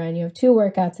long run, you have 2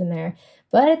 workouts in there,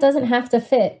 but it doesn't have to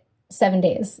fit 7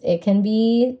 days. It can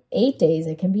be 8 days,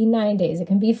 it can be 9 days, it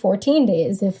can be 14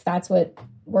 days if that's what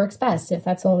works best. If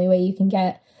that's the only way you can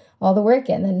get all the work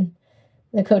in, then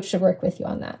the coach should work with you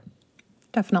on that.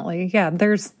 Definitely. Yeah.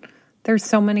 There's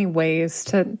so many ways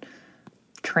to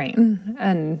train,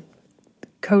 and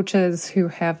coaches who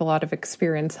have a lot of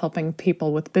experience helping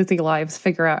people with busy lives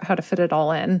figure out how to fit it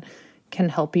all in can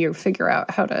help you figure out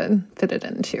how to fit it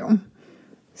in too.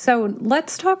 So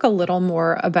let's talk a little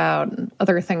more about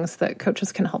other things that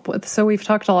coaches can help with. So we've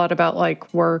talked a lot about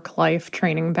like work-life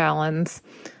training balance,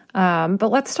 but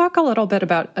let's talk a little bit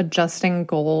about adjusting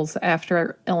goals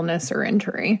after illness or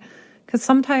injury. Because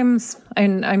sometimes,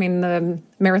 I mean, the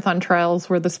marathon trials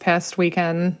were this past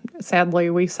weekend. Sadly,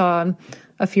 we saw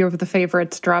a few of the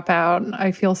favorites drop out.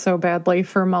 I feel so badly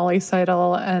for Molly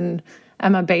Seidel and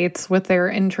Emma Bates with their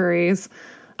injuries.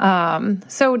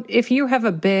 So if you have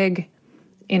a big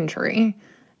injury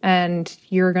and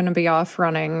you're going to be off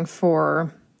running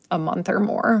for a month or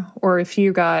more, or if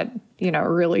you got,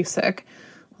 really sick,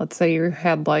 let's say you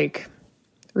had like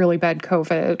really bad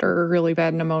COVID or really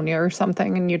bad pneumonia or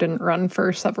something, and you didn't run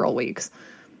for several weeks,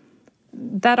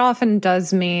 that often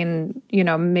does mean,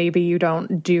 maybe you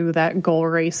don't do that goal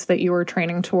race that you were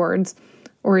training towards.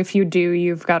 Or if you do,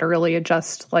 you've got to really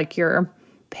adjust like your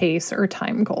pace or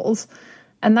time goals.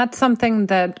 And that's something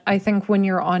that I think when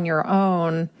you're on your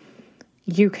own,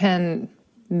 you can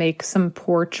make some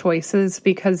poor choices,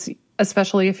 because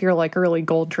especially if you're like a really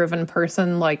goal-driven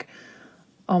person, like,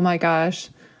 oh my gosh,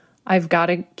 I've got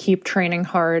to keep training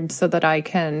hard so that I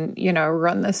can,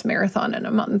 run this marathon in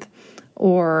a month.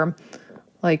 Or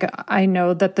like, I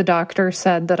know that the doctor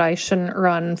said that I shouldn't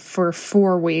run for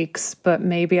 4 weeks, but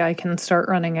maybe I can start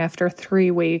running after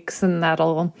 3 weeks and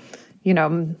that'll,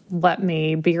 let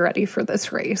me be ready for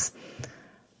this race.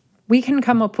 We can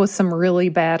come up with some really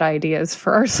bad ideas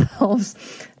for ourselves.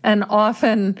 And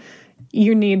often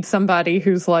you need somebody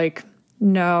who's like,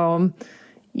 no,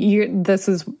 this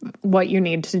is what you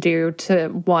need to do to,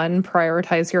 1,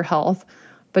 prioritize your health,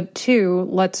 but 2,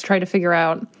 let's try to figure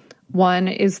out, 1,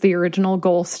 is the original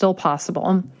goal still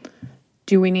possible?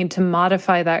 Do we need to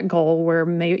modify that goal where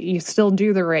maybe you still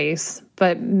do the race,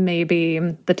 but maybe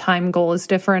the time goal is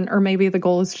different, or maybe the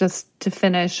goal is just to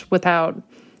finish without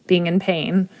being in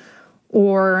pain?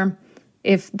 Or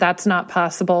if that's not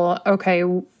possible, okay,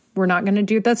 we're not going to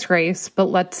do this race, but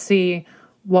let's see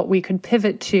what we could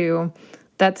pivot to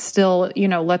that still,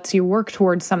 lets you work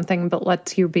towards something, but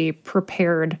lets you be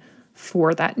prepared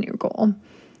for that new goal.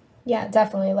 Yeah,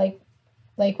 definitely.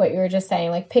 Like what you were just saying,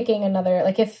 like picking another,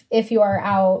 like if you are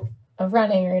out of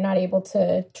running or you're not able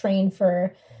to train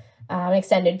for an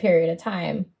extended period of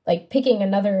time, like picking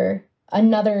another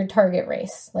target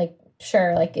race. Like,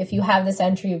 sure, like if you have this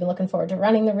entry, you've been looking forward to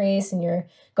running the race and you're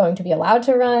going to be allowed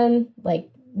to run, like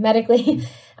medically,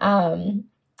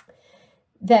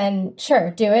 then sure,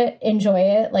 do it, enjoy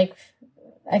it. Like,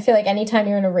 I feel like anytime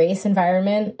you're in a race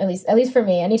environment, at least for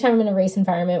me, anytime I'm in a race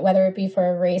environment, whether it be for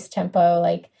a race tempo,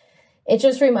 like it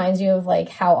just reminds you of like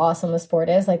how awesome the sport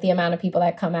is. Like the amount of people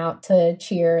that come out to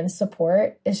cheer and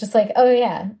support. It's just like, oh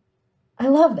yeah, I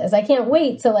love this. I can't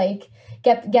wait to like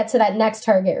get to that next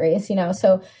target race,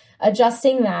 So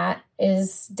adjusting that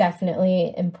is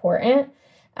definitely important.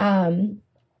 And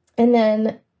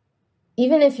then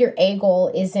even if your A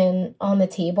goal isn't on the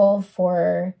table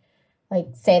for, like,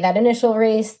 say that initial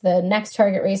race, the next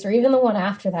target race, or even the one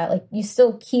after that, like, you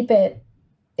still keep it.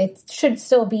 It should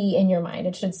still be in your mind.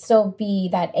 It should still be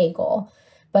that A goal.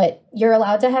 But you're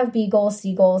allowed to have B goals,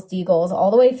 C goals, D goals,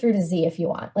 all the way through to Z if you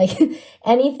want. Like,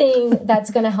 anything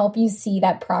that's going to help you see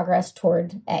that progress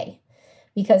toward A.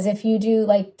 Because if you do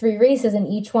like 3 races and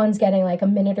each one's getting like a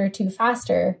minute or 2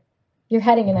 faster, you're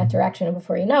heading in that direction. And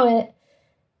before you know it,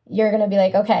 you're going to be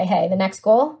like, okay, hey, the next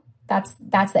goal, that's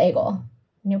the A goal.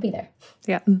 And you'll be there.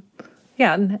 Yeah.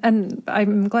 Yeah. And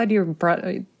I'm glad you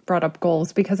brought up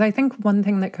goals, because I think one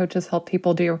thing that coaches help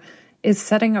people do is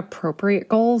setting appropriate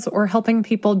goals, or helping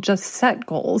people just set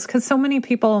goals. Because so many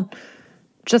people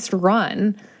just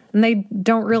run and they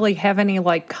don't really have any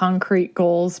like concrete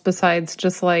goals besides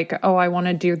just like, oh, I want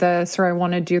to do this or I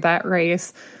want to do that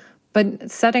race.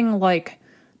 But setting like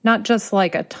not just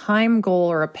like a time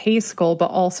goal or a pace goal,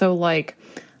 but also like,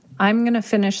 I'm going to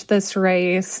finish this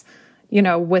race,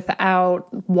 without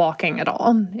walking at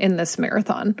all in this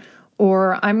marathon,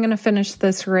 or I'm going to finish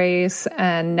this race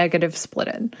and negative split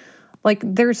it. Like,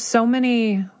 there's so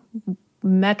many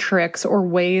metrics or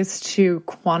ways to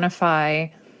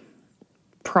quantify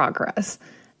progress.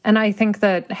 And I think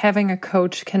that having a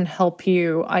coach can help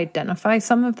you identify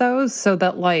some of those, so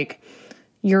that like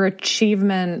your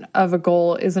achievement of a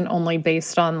goal isn't only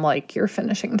based on like your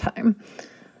finishing time.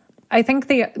 I think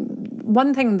the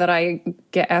one thing that I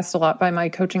get asked a lot by my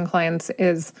coaching clients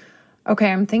is, okay,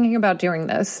 I'm thinking about doing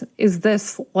this. Is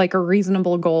this like a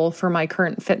reasonable goal for my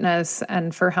current fitness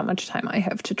and for how much time I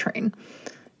have to train?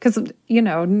 Because,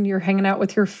 you're hanging out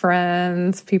with your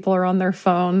friends, people are on their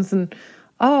phones, and,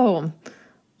 oh,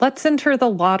 let's enter the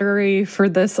lottery for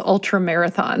this ultra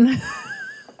marathon.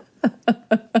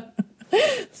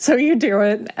 So you do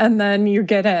it, and then you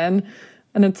get in,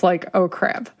 and it's like, oh,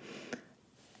 crap.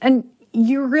 And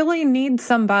you really need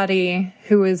somebody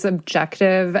who is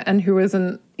objective and who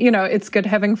isn't, it's good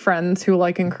having friends who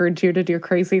like encourage you to do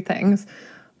crazy things,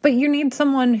 but you need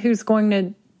someone who's going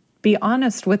to be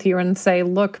honest with you and say,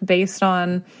 look, based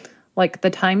on like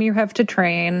the time you have to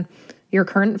train, your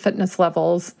current fitness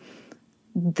levels,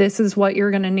 this is what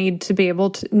you're going to need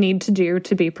to do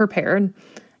to be prepared.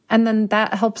 And then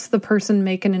that helps the person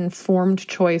make an informed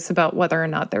choice about whether or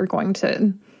not they're going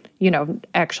to,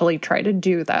 actually try to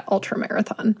do that ultra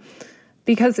marathon.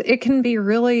 Because it can be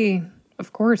really,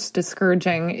 of course,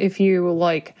 discouraging if you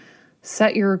like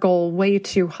set your goal way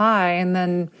too high and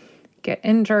then get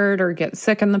injured or get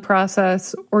sick in the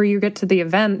process, or you get to the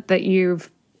event that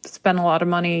you've spent a lot of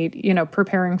money,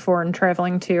 preparing for and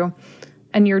traveling to,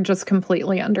 and you're just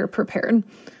completely underprepared.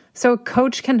 So a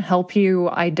coach can help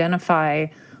you identify,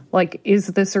 like, is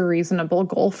this a reasonable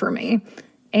goal for me?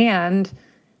 And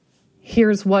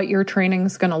here's what your training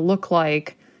is going to look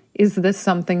like. Is this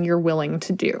something you're willing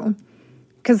to do?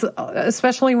 Because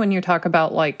especially when you talk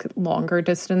about like longer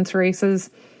distance races,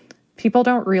 people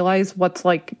don't realize what's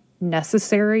like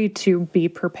necessary to be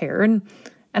prepared.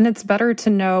 And it's better to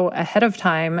know ahead of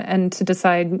time and to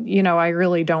decide, I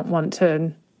really don't want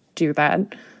to do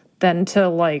that, than to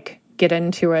like get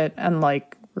into it and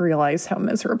like realize how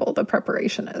miserable the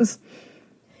preparation is.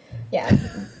 Yeah.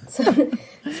 So,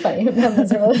 it's funny how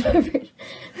miserable the preparation.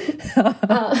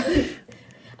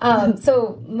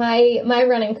 So my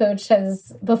running coach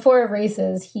has, before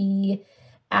races, he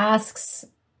asks,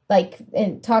 like,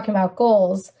 in talking about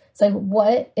goals, it's like,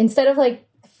 what, instead of like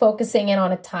focusing in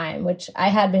on a time, which I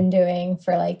had been doing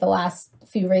for like the last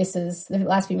few races, the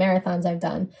last few marathons I've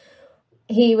done,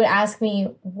 he would ask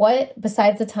me, what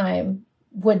besides the time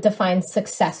would define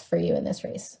success for you in this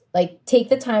race? Like, take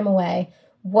the time away.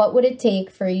 What would it take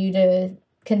for you to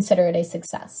consider it a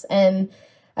success? And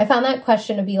I found that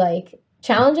question to be like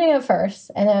challenging at first.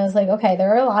 And then I was like, okay,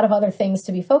 there are a lot of other things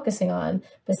to be focusing on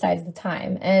besides the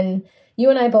time. And you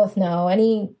and I both know,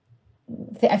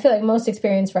 I feel like most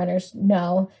experienced runners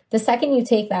know, the second you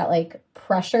take that like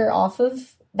pressure off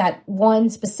of that one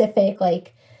specific,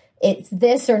 like it's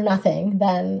this or nothing,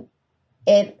 then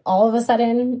it all of a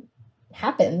sudden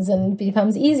happens and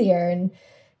becomes easier and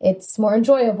it's more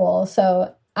enjoyable.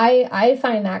 So I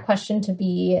find that question to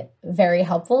be very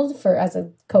helpful for, as a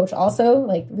coach also,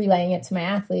 like relaying it to my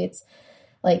athletes,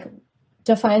 like,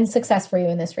 define success for you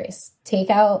in this race. Take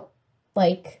out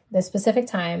like the specific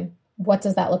time. What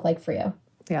does that look like for you?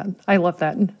 Yeah, I love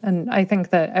that. And I think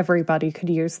that everybody could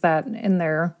use that in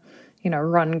their,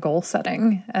 run goal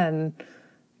setting, and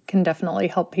can definitely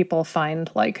help people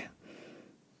find like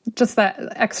just that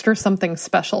extra something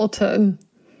special to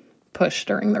push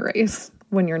during the race.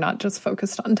 when you're not just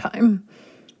focused on time.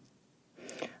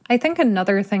 I think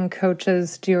another thing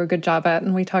coaches do a good job at,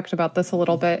 and we talked about this a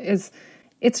little bit, is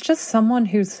it's just someone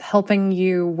who's helping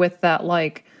you with that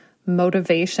like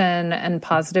motivation and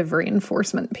positive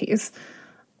reinforcement piece.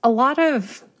 A lot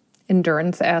of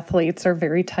endurance athletes are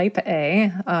very type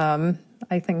A.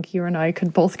 I think you and I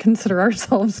could both consider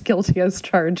ourselves guilty as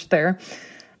charged there.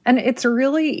 And it's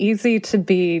really easy to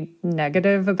be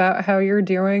negative about how you're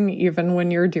doing, even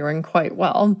when you're doing quite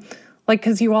well. Like,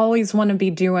 because you always want to be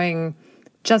doing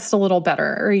just a little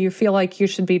better, or you feel like you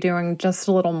should be doing just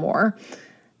a little more.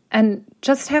 And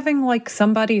just having like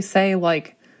somebody say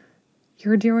like,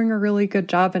 you're doing a really good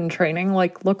job in training.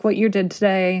 Like, look what you did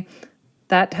today.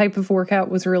 That type of workout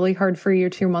was really hard for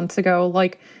you 2 months ago.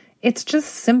 Like, it's just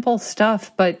simple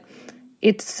stuff, but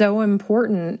it's so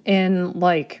important in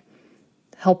like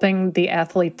helping the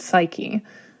athlete's psyche.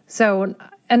 So,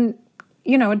 and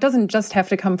you know, it doesn't just have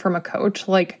to come from a coach.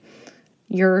 Like,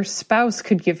 your spouse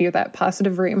could give you that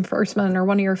positive reinforcement, or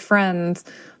one of your friends,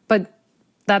 but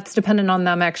that's dependent on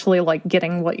them actually like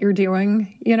getting what you're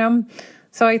doing, you know?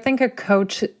 So I think a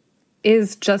coach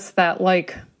is just that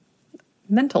like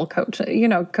mental coach. You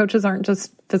know, coaches aren't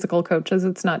just physical coaches.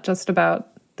 It's not just about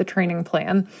the training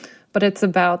plan, but it's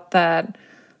about that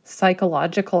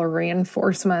psychological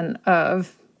reinforcement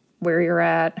of where you're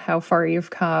at, how far you've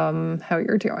come, how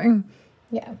you're doing.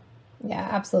 Yeah,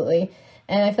 absolutely.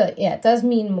 And I feel like, it does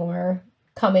mean more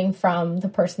coming from the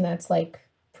person that's like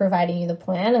providing you the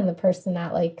plan and the person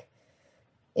that like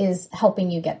is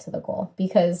helping you get to the goal.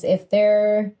 Because if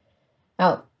they're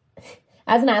out,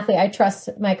 as an athlete, I trust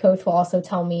my coach will also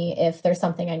tell me if there's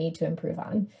something I need to improve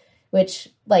on, which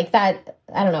like that,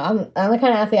 I don't know, I'm the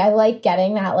kind of athlete, I like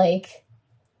getting that, like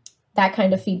that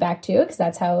kind of feedback too, because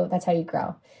that's how you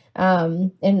grow.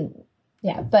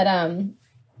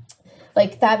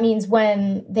 Like that means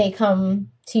when they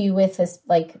come to you with this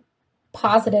like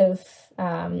positive,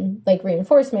 like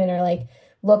reinforcement, or like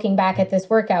looking back at this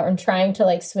workout and trying to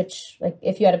like switch, like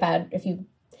if you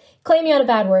claim you had a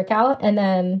bad workout and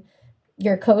then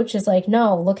your coach is like,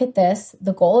 no, look at this.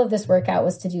 The goal of this workout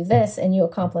was to do this and you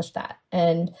accomplished that.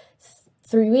 And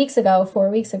 4 weeks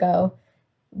ago,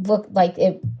 looked like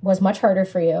it was much harder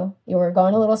for you. You were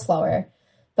going a little slower,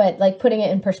 but like putting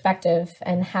it in perspective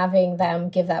and having them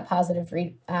give that positive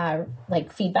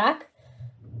like feedback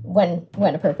when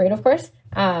appropriate, of course,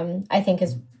 I think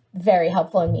is very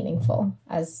helpful and meaningful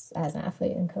as an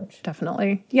athlete and coach.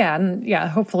 Definitely. Yeah. And yeah,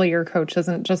 hopefully your coach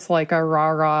isn't just like a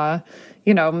rah,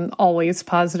 you know, always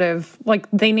positive.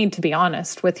 Like, they need to be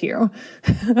honest with you.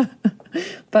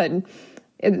 But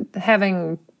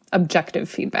having objective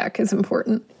feedback is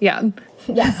important. Yeah.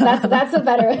 Yes, that's a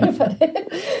better way to put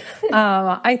it.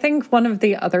 I think one of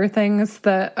the other things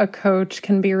that a coach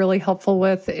can be really helpful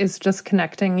with is just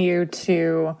connecting you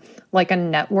to like a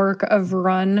network of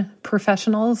run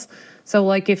professionals. So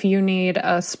like if you need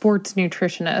a sports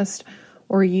nutritionist,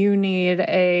 or you need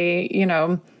a, you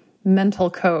know, mental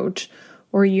coach,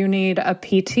 or you need a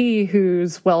PT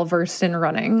who's well-versed in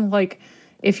running, like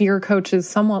if your coach is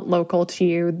somewhat local to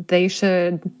you, they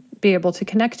should be able to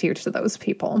connect you to those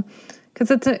people.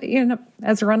 Because it's you know,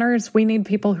 as runners, we need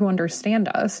people who understand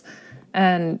us.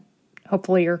 And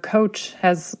hopefully your coach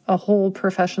has a whole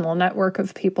professional network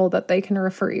of people that they can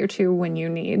refer you to when you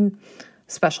need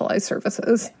specialized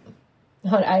services.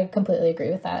 I completely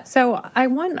agree with that. So I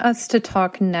want us to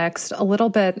talk next a little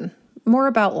bit more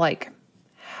about like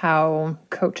how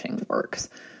coaching works.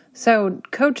 So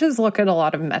coaches look at a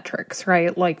lot of metrics,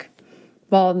 right? Like,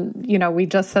 well, you know, we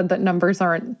just said that numbers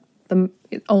aren't the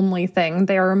only thing.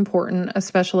 They are important,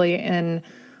 especially in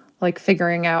like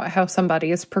figuring out how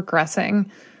somebody is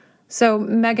progressing. So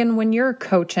Megan, when you're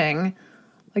coaching,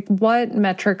 like what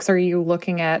metrics are you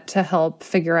looking at to help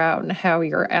figure out how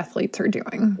your athletes are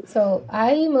doing? So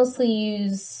I mostly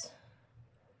use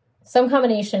some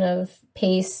combination of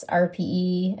pace,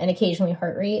 RPE, and occasionally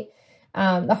heart rate.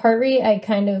 The heart rate,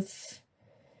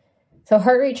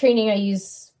 heart rate training I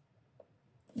use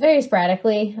very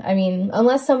sporadically. I mean,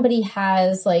 unless somebody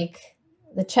has like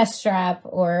the chest strap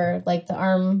or like the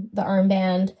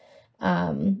armband,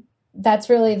 that's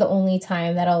really the only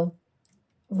time that I'll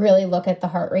really look at the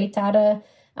heart rate data.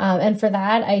 And for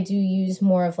that, I do use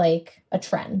more of like a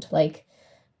trend. Like,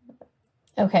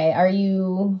 okay, are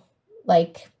you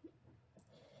like,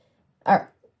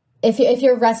 if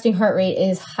your resting heart rate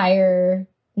is higher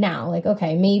now, like,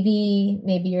 okay, maybe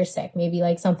you're sick, maybe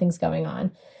like something's going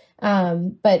on.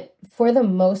 But for the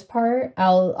most part,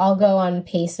 I'll go on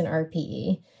pace and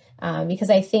RPE, because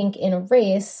I think in a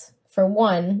race, for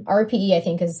one, RPE I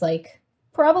think is like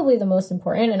probably the most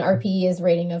important. And RPE is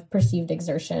rating of perceived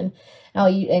exertion.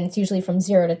 And it's usually from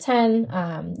 0 to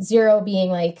 10, 0 being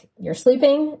like you're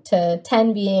sleeping, to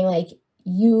 10 being like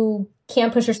you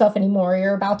can't push yourself anymore,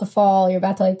 you're about to fall, you're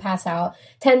about to like pass out,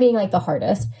 10 being like the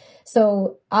hardest.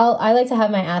 So I like to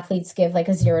have my athletes give like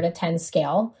a 0 to 10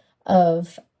 scale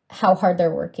of how hard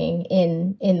they're working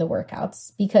in the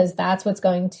workouts, because that's what's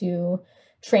going to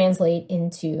translate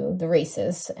into the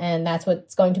races. And that's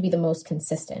what's going to be the most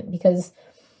consistent, because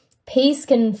pace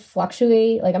can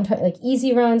fluctuate. Like I'm talking like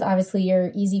easy runs, obviously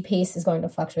your easy pace is going to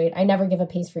fluctuate. I never give a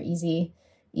pace for easy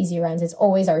runs. It's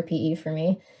always RPE for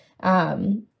me.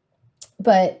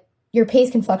 But your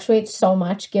pace can fluctuate so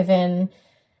much given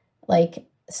like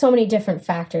so many different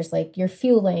factors, like your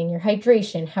fueling, your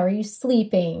hydration, how are you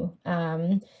sleeping,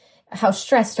 how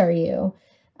stressed are you?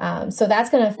 So that's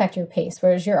going to affect your pace.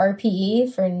 Whereas your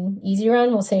RPE for an easy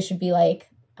run, we'll say should be like,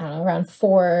 I don't know, around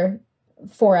 4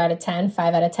 out of 10,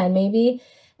 5 out of 10 maybe.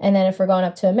 And then if we're going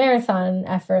up to a marathon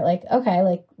effort, like, okay,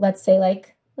 like let's say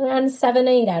like around 7,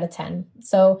 8 out of 10.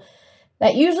 So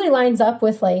that usually lines up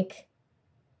with like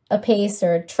a pace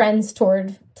or trends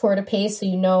toward a pace, so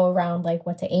you know around like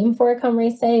what to aim for come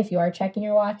race day if you are checking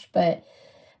your watch. But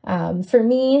for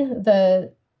me,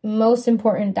 the most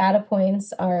important data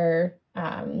points are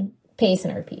pace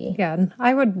and RPE. Yeah,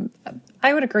 I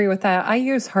would agree with that.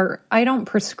 I don't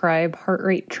prescribe heart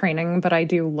rate training, but I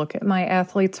do look at my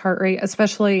athletes' heart rate,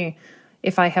 especially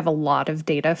if I have a lot of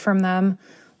data from them.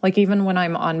 Like even when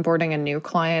I'm onboarding a new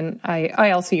client,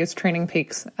 I also use Training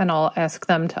Peaks, and I'll ask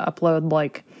them to upload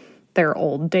like their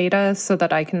old data so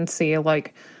that I can see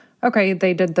like, okay,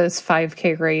 they did this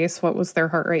 5K race. What was their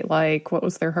heart rate like? What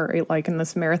was their heart rate like in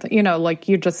this marathon? You know, like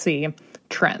you just see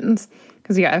trends.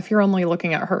 Because yeah, if you're only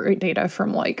looking at heart rate data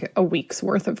from like a week's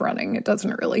worth of running, it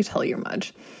doesn't really tell you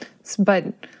much.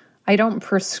 But I don't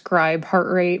prescribe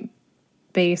heart rate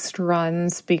based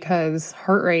runs because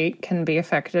heart rate can be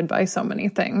affected by so many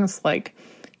things like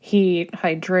heat,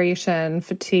 hydration,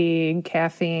 fatigue,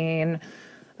 caffeine,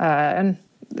 and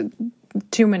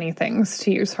too many things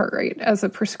to use heart rate as a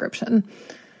prescription.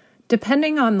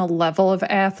 Depending on the level of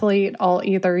athlete, I'll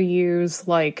either use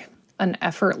like an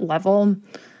effort level.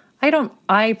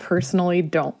 I personally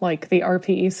don't like the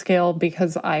RPE scale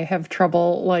because I have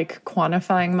trouble like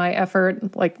quantifying my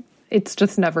effort. Like it's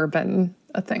just never been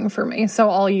a thing for me. So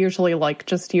I'll usually like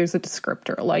just use a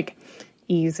descriptor like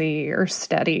easy or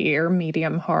steady or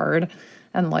medium hard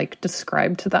and like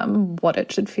describe to them what it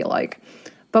should feel like.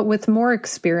 But with more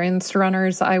experienced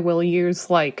runners, I will use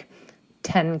like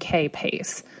 10K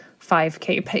pace,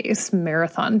 5K pace,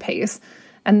 marathon pace.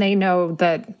 And they know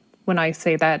that when I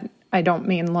say that, I don't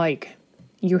mean like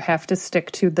you have to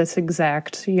stick to this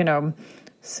exact,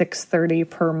 6:30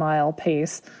 per mile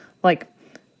pace. Like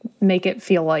make it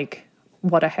feel like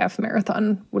what a half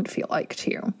marathon would feel like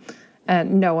to you.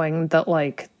 And knowing that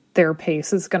like their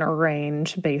pace is going to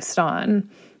range based on,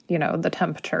 the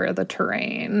temperature, the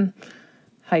terrain,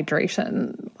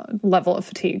 hydration, level of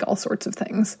fatigue, all sorts of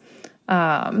things.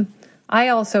 I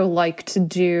also like to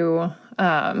do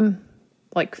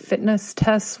like fitness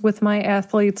tests with my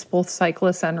athletes, both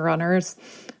cyclists and runners.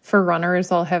 For runners,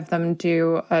 I'll have them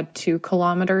do a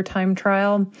 2-kilometer time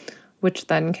trial, which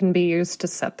then can be used to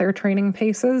set their training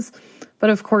paces. But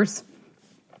of course,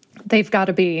 they've got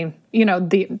to be,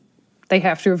 they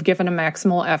have to have given a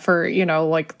maximal effort,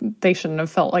 like they shouldn't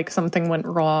have felt like something went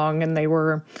wrong and they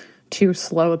were too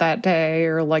slow that day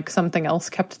or like something else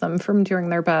kept them from doing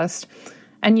their best.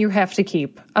 And you have to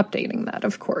keep updating that,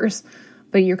 of course.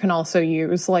 But you can also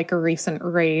use like a recent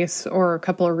race or a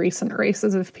couple of recent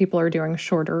races if people are doing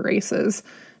shorter races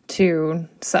to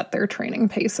set their training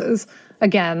paces.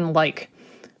 Again,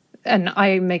 and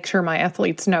I make sure my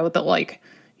athletes know that like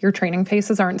your training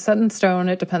paces aren't set in stone.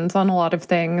 It depends on a lot of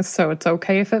things. So it's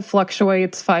okay if it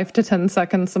fluctuates 5 to 10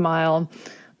 seconds a mile.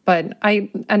 But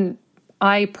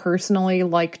I personally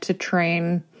like to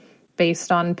train based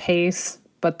on pace,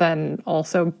 but then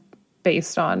also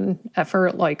based on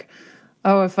effort. Like,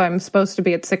 oh, if I'm supposed to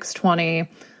be at 6:20,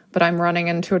 but I'm running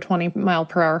into a 20 mile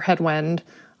per hour headwind,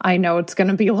 I know it's going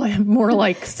to be more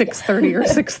like 6:30 or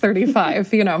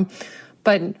 6:35,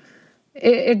 But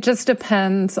it just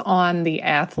depends on the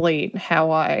athlete, how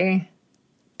I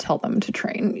tell them to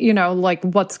train, like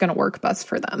what's going to work best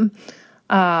for them.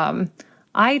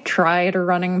 I tried a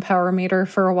running power meter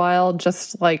for a while,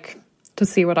 just like to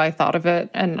see what I thought of it.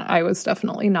 And I was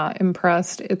definitely not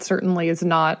impressed. It certainly is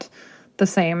not the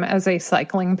same as a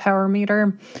cycling power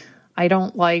meter. I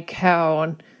don't like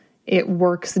how it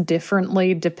works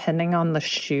differently depending on the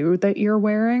shoe that you're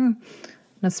wearing.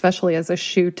 And especially as a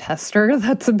shoe tester,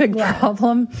 that's a big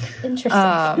problem.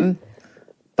 Interesting.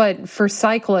 But for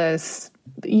cyclists,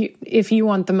 if you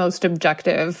want the most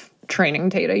objective training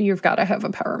data, you've got to have a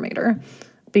power meter,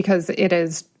 because it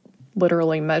is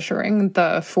literally measuring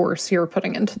the force you're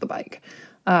putting into the bike.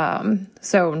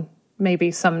 So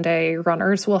maybe someday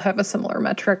runners will have a similar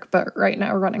metric, but right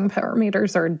now running power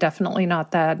meters are definitely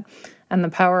not that. And the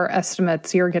power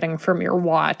estimates you're getting from your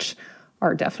watch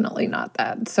are definitely not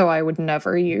that. So I would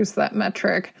never use that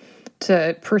metric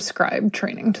to prescribe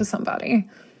training to somebody.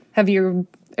 Have you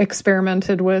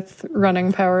experimented with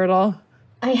running power at all?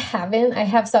 I haven't. I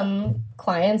have some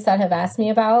clients that have asked me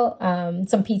about,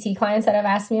 some PT clients that have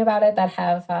asked me about it that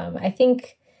have, I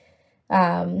think,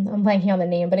 I'm blanking on the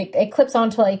name, but it clips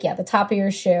onto like, the top of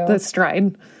your shoe. The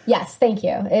Stride. Yes, thank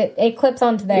you. It clips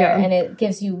onto there and it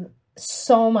gives you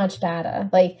so much data.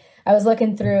 Like I was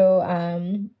looking through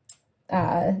one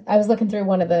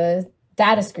of the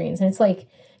data screens, and it's like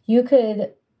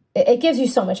it gives you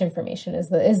so much information is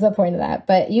the point of that.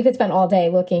 But you could spend all day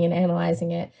looking and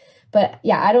analyzing it. But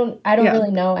yeah, I don't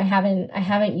really know. I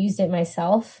haven't used it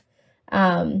myself.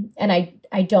 And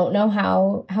I don't know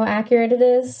how accurate it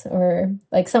is, or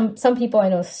like some people I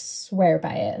know swear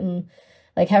by it and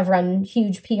like have run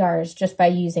huge PRs just by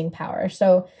using power.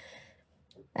 So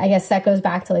I guess that goes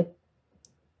back to like,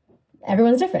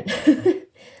 everyone's different.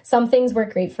 Some things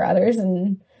work great for others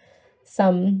and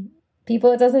some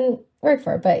people it doesn't work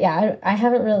for. But yeah, I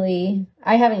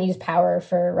haven't used power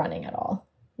for running at all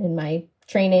in my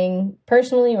training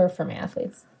personally or for my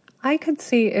athletes. I could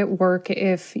see it work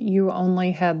if you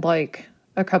only had like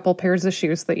a couple pairs of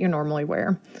shoes that you normally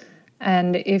wear.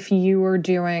 And if you were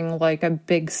doing like a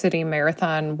big city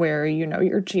marathon where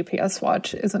your GPS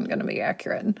watch isn't going to be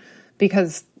accurate,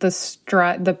 because it's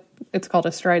called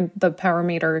a Stride, the power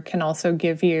meter can also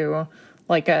give you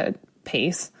like a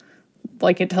pace,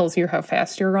 like it tells you how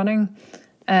fast you're running.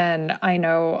 And I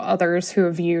know others who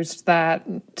have used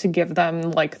that to give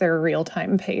them like their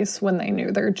real-time pace when they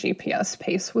knew their GPS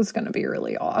pace was going to be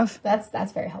really off.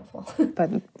 That's very helpful. But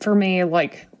for me,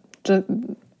 like,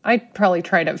 I probably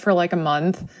tried it for like a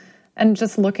month, and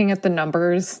just looking at the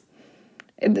numbers,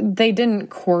 they didn't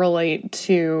correlate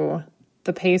to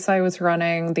the pace I was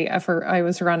running, the effort I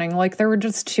was running. Like, there were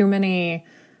just too many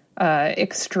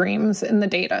extremes in the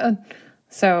data.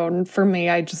 So for me,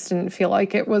 I just didn't feel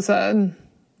like it was a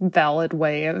valid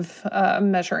way of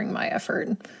measuring my effort.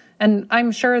 And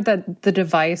I'm sure that the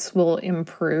device will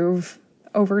improve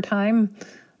over time,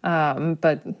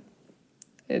 but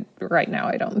right now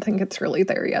I don't think it's really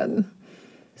there yet.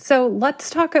 So let's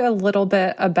talk a little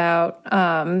bit about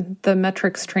the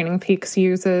metrics Training Peaks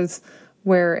uses,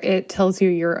 where it tells you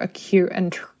your acute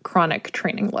and chronic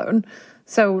training load.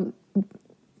 So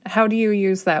how do you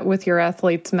use that with your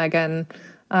athletes, Megan?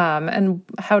 And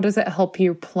how does it help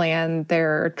you plan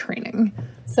their training?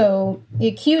 So the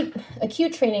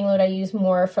acute training load I use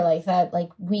more for like that, like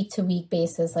week to week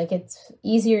basis. Like it's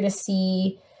easier to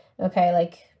see, okay,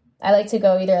 like I like to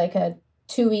go either like a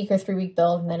 2-week or 3-week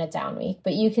build and then a down week,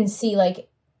 but you can see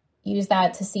use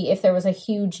that to see if there was a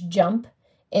huge jump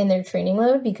in their training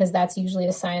load, because that's usually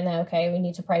a sign that, okay, we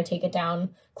need to probably take it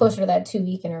down closer to that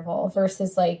 2-week interval,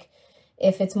 versus like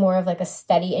if it's more of like a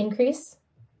steady increase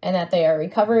and that they are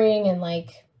recovering and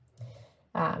like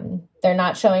they're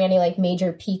not showing any like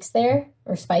major peaks there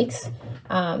or spikes,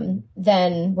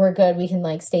 then we're good. We can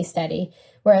like stay steady.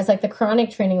 Whereas like the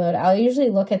chronic training load, I'll usually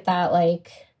look at that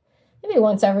like maybe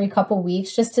once every couple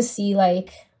weeks just to see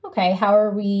like, okay, how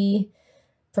are we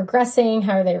progressing?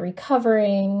 How are they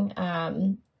recovering?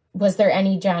 Was there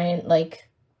any giant, like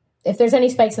if there's any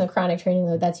spikes in the chronic training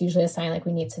load, that's usually a sign like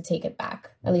we need to take it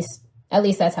back. At least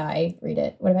that's how I read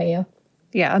it. What about you?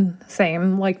 Yeah,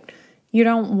 same. Like you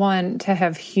don't want to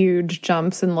have huge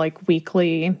jumps in like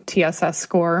weekly TSS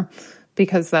score,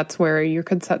 because that's where you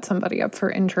could set somebody up for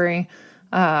injury.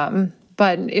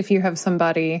 But if you have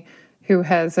somebody who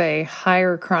has a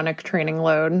higher chronic training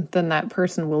load, then that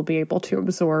person will be able to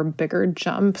absorb bigger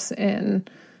jumps in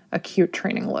acute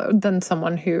training load than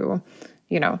someone who,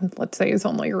 let's say is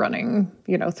only running,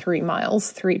 3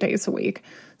 miles 3 days a week.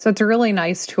 So it's a really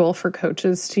nice tool for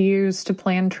coaches to use to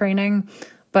plan training.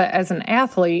 But as an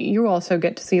athlete, you also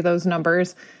get to see those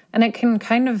numbers, and it can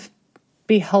kind of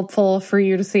be helpful for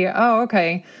you to see, oh,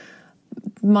 okay,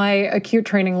 my acute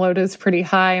training load is pretty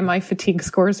high, my fatigue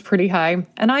score is pretty high,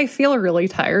 and I feel really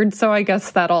tired. So I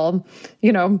guess that all,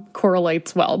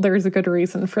 correlates well. There's a good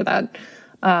reason for that.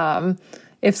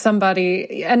 If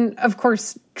somebody, and of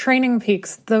course, Training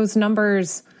Peaks, those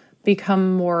numbers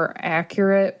become more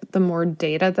accurate the more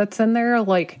data that's in there.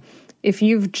 Like if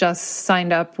you've just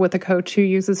signed up with a coach who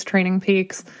uses Training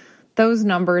Peaks, those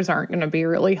numbers aren't going to be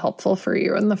really helpful for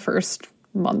you in the first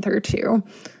month or two,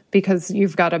 because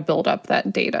you've got to build up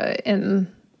that data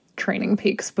in Training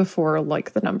Peaks before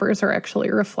like the numbers are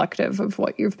actually reflective of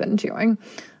what you've been doing.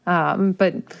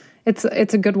 But it's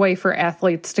a good way for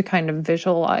athletes to kind of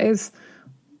visualize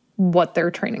what their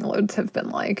training loads have been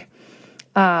like.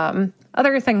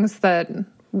 Other things that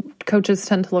coaches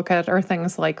tend to look at are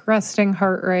things like resting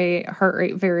heart rate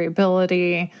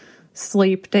variability,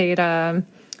 sleep data.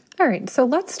 All right, so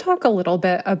let's talk a little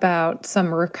bit about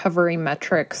some recovery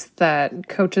metrics that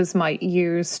coaches might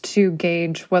use to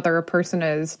gauge whether a person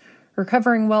is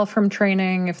recovering well from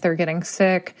training, if they're getting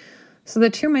sick. So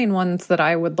the two main ones that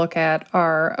I would look at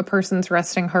are a person's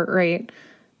resting heart rate,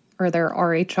 or their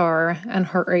RHR, and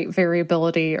heart rate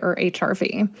variability, or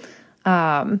HRV.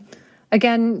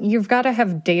 Again, you've got to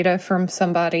have data from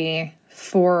somebody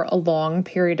for a long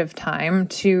period of time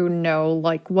to know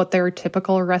like what their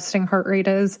typical resting heart rate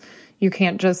is. You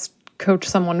can't just coach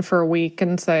someone for a week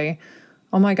and say,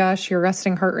 oh my gosh, your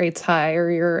resting heart rate's high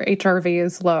or your HRV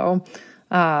is low.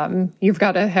 You've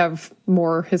got to have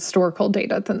more historical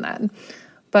data than that.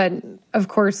 But of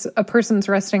course, a person's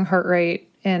resting heart rate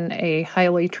in a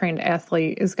highly trained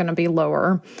athlete is going to be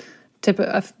lower.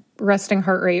 A resting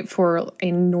heart rate for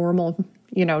a normal,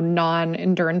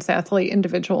 non-endurance athlete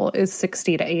individual is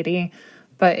 60 to 80.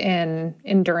 But in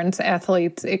endurance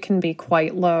athletes, it can be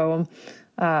quite low.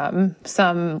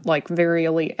 Some like very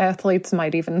elite athletes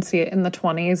might even see it in the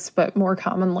 20s, but more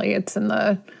commonly it's in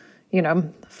the,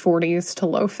 40s to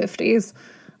low 50s.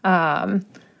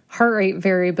 Heart rate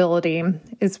variability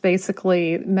is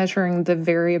basically measuring the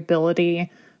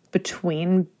variability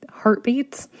between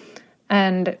heartbeats.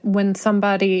 And when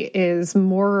somebody is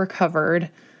more recovered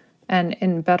and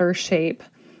in better shape,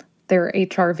 their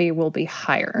HRV will be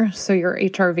higher. So your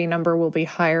HRV number will be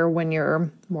higher when you're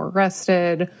more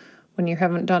rested, when you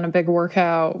haven't done a big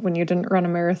workout, when you didn't run a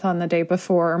marathon the day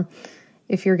before.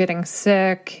 If you're getting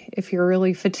sick, if you're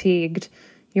really fatigued,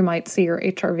 you might see your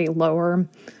HRV lower.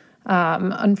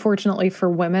 Unfortunately for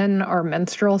women, our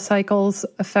menstrual cycles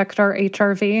affect our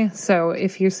HRV. So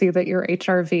if you see that your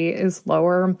HRV is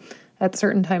lower at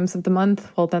certain times of the month,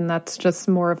 well, then that's just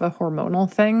more of a hormonal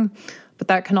thing. But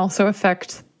that can also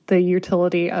affect the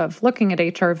utility of looking at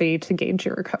HRV to gauge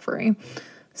your recovery.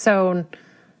 So,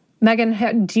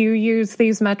 Megan, do you use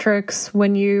these metrics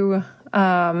when you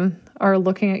are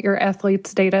looking at your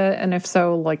athletes' data? And if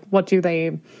so, like,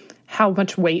 how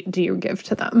much weight do you give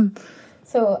to them?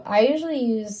 So I usually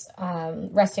use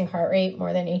resting heart rate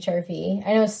more than HRV.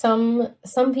 I know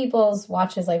some people's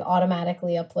watches like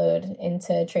automatically upload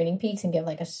into Training Peaks and give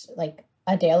like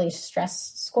a daily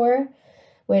stress score,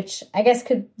 which I guess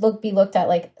could be looked at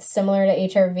like similar to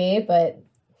HRV, but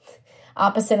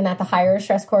opposite in that the higher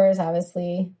stress score is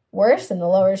obviously worse and the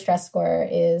lower stress score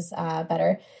is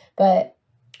better. But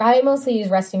I mostly use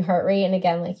resting heart rate. And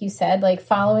again, like you said, like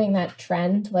following that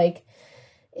trend, like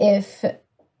if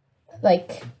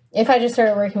I just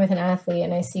started working with an athlete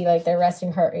and I see like their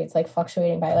resting heart rate's like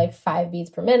fluctuating by like 5 beats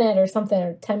per minute or something,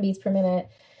 or 10 beats per minute,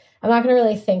 I'm not going to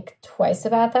really think twice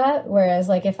about that. Whereas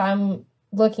like if I'm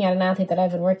looking at an athlete that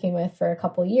I've been working with for a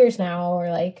couple of years now,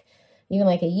 or like even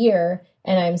like a year,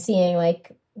 and I'm seeing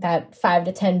like that 5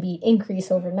 to 10 beat increase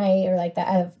overnight, or like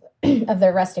that of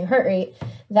their resting heart rate,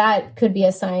 that could be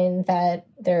a sign that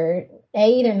they're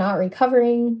either not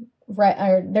recovering right,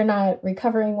 or they're not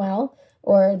recovering well,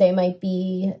 or they might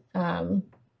be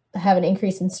have an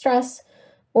increase in stress,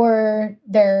 or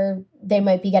they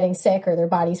might be getting sick, or their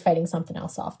body's fighting something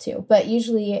else off too. But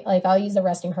usually, like I'll use the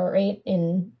resting heart rate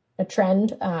in a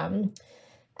trend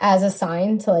as a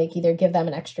sign to like either give them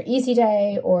an extra easy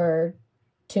day, or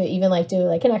to even like do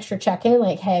like an extra check-in,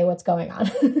 like, hey, what's going on?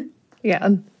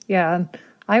 Yeah,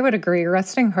 I would agree.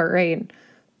 Resting heart rate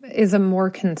is a more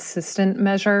consistent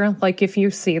measure. Like if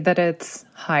you see that it's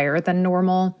higher than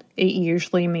normal, it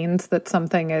usually means that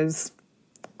something is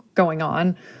going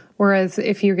on. Whereas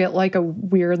if you get like a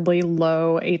weirdly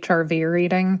low HRV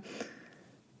reading,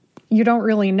 you don't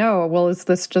really know, well, is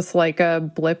this just like a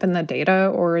blip in the data,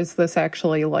 or is this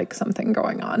actually like something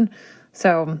going on?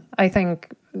 So I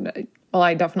think, well,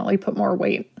 I definitely put more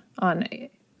weight on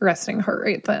resting heart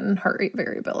rate than heart rate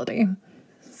variability.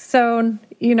 So,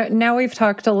 now we've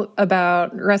talked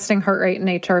about resting heart rate and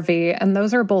HRV, and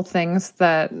those are both things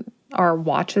that our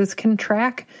watches can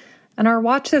track. And our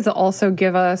watches also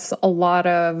give us a lot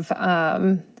of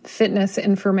fitness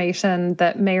information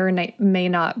that may or may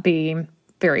not be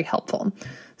very helpful.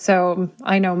 So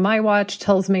I know my watch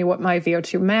tells me what my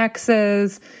VO2 max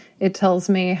is. It tells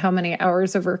me how many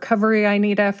hours of recovery I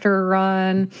need after a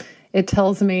run. It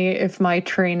tells me if my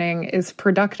training is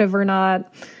productive or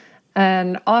not.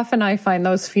 And often I find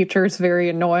those features very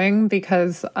annoying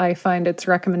because I find its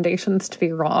recommendations to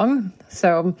be wrong.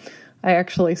 So I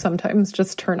actually sometimes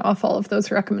just turn off all of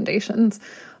those recommendations.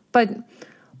 But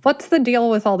what's the deal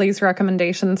with all these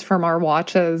recommendations from our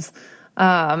watches?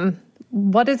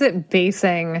 What is it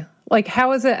basing? Like,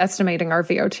 how is it estimating our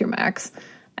VO2 max?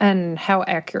 And how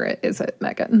accurate is it,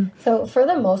 Megan? So for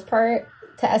the most part,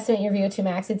 to estimate your VO2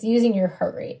 max, it's using your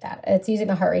heart rate data. It's using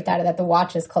the heart rate data that the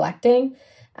watch is collecting.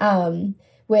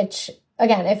 Which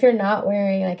again, if you're not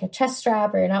wearing like a chest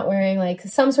strap or you're not wearing like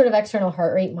some sort of external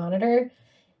heart rate monitor,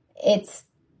 it's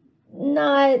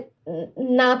not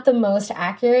the most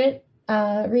accurate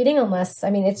reading unless,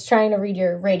 it's trying to read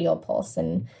your radial pulse.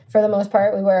 And for the most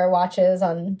part, we wear our watches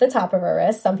on the top of our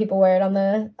wrist. Some people wear it on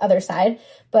the other side,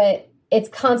 but it's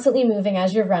constantly moving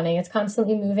as you're running. It's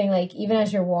constantly moving, like even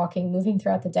as you're walking, moving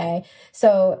throughout the day.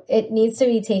 So it needs to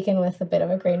be taken with a bit of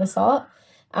a grain of salt.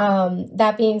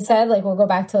 That being said, like we'll go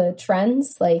back to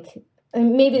trends, like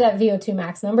maybe that VO2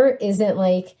 max number isn't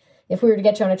like, if we were to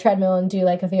get you on a treadmill and do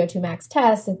like a VO2 max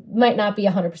test, it might not be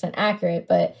 100% accurate,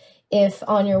 but if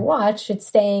on your watch it's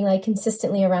staying like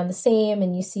consistently around the same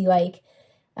and you see like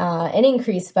an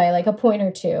increase by like a point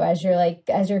or two as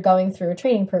you're going through a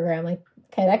training program, like,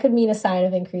 okay, that could mean a sign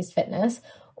of increased fitness.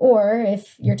 Or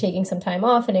if you're taking some time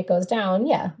off and it goes down,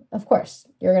 yeah, of course,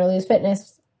 you're going to lose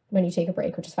fitness when you take a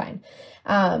break, which is fine.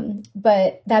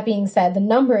 But that being said, the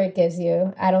number it gives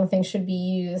you, I don't think should be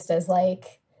used as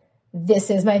like, this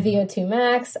is my VO2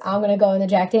 max. I'm going to go in the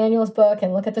Jack Daniels book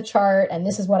and look at the chart and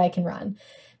this is what I can run.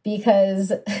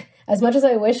 Because as much as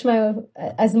I wish my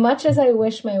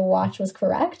watch was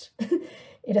correct,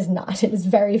 it is not. It is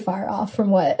very far off from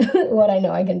what I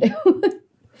know I can do.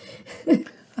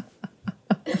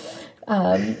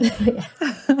 Yeah.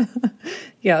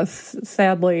 Yes,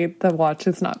 sadly, the watch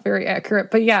is not very accurate.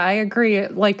 But yeah, I agree.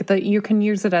 Like that, you can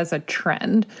use it as a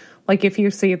trend. Like if you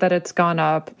see that it's gone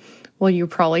up, well, you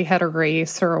probably had a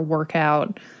race or a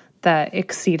workout that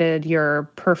exceeded your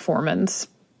performance,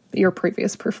 your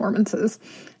previous performances.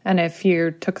 And if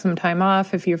you took some time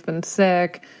off, if you've been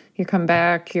sick, you come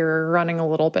back, you're running a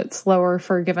little bit slower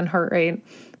for a given heart rate, and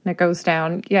it goes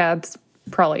down. Yeah, it's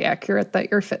probably accurate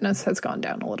that your fitness has gone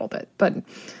down a little bit. But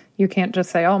you can't just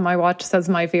say, oh, my watch says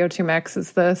my VO2 max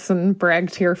is this and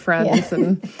brag to your friends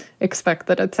and expect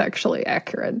that it's actually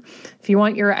accurate. If you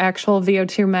want your actual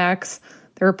VO2 max,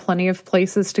 there are plenty of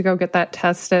places to go get that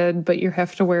tested, but you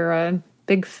have to wear a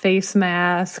big face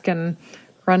mask and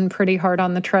run pretty hard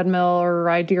on the treadmill or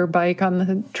ride your bike on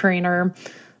the trainer.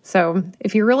 So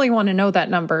if you really want to know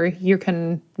that number, you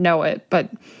can know it,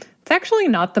 but it's actually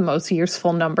not the most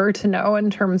useful number to know in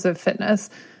terms of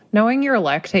fitness. Knowing your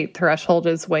lactate threshold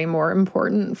is way more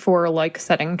important for like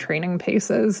setting training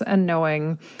paces and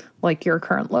knowing like your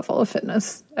current level of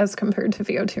fitness as compared to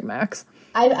VO2 max.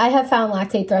 I have found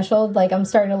lactate threshold, like I'm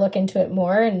starting to look into it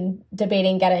more and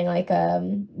debating getting like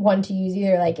one to use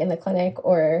either like in the clinic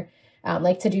or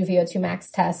like to do VO2 max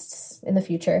tests in the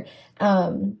future,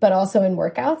 but also in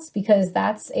workouts, because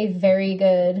that's a very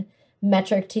good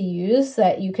metric to use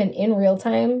that you can in real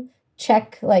time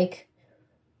check like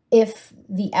if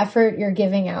the effort you're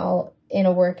giving out in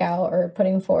a workout or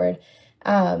putting forward,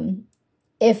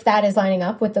 if that is lining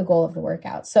up with the goal of the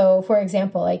workout. So for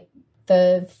example, like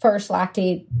the first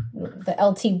lactate, the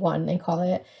LT1, they call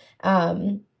it,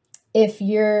 if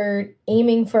you're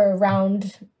aiming for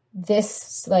around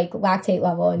this like lactate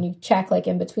level and you check like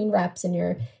in between reps and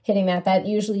you're hitting that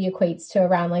usually equates to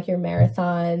around like your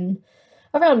marathon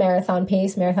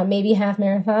pace, maybe half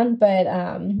marathon, but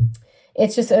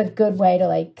it's just a good way to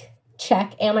like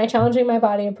check, am I challenging my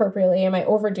body appropriately? Am I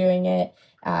overdoing it?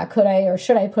 Could I or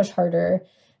should I push harder?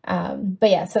 But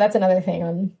yeah, so that's another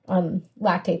thing on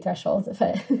lactate thresholds,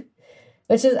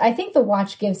 which is, I think the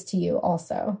watch gives to you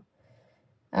also.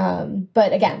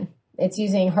 But again, it's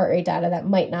using heart rate data that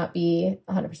might not be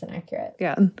 100% accurate.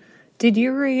 Yeah. Did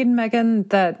you read, Megan,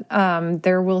 that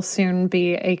there will soon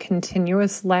be a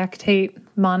continuous lactate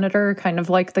monitor, kind of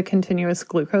like the continuous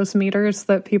glucose meters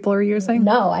that people are using?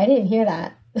 No, I didn't hear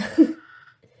that.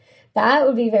 That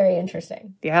would be very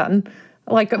interesting. Yeah.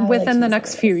 Like within the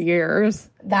next few years.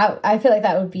 I feel like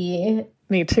that would be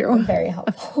me too. Very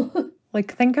helpful.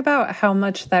 Like think about how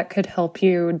much that could help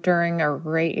you during a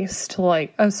race to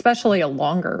like, especially a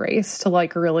longer race, to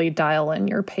like really dial in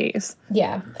your pace.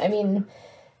 Yeah. I mean,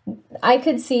 I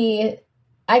could see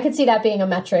that being a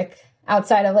metric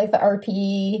outside of like the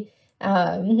RPE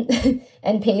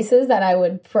and paces that I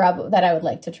would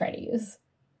like to try to use.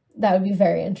 That would be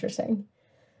very interesting.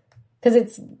 Because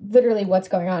it's literally what's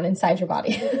going on inside your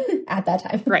body at that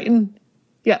time. Right.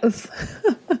 Yes.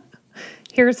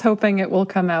 here's hoping it will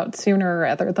come out sooner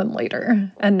rather than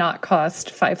later and not cost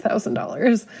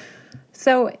 $5,000.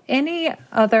 So any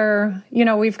other,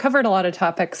 we've covered a lot of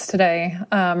topics today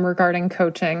regarding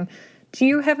coaching. Do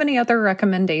you have any other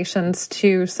recommendations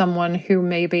to someone who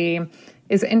maybe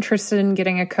is interested in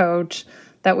getting a coach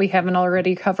that we haven't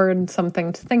already covered,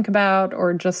 something to think about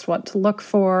or just what to look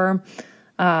for?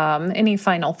 Any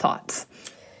final thoughts?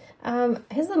 I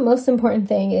guess the most important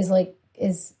thing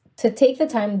is to take the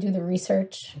time to do the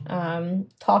research,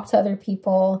 talk to other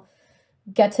people,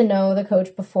 get to know the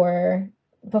coach before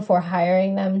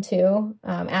hiring them too.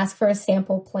 Ask for a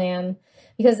sample plan,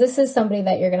 because this is somebody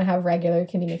that you're going to have regular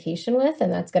communication with,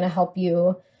 and that's going to help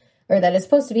you, or that is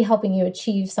supposed to be helping you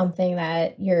achieve something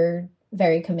that you're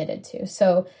very committed to.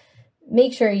 So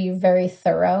make sure you're very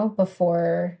thorough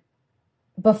before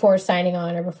signing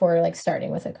on or before starting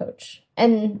with a coach.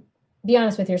 And be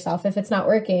honest with yourself. If it's not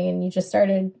working and you just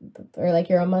started, or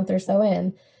you're a month or so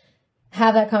in,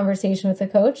 have that conversation with the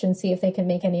coach and see if they can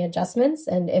make any adjustments.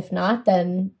 And if not,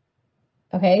 then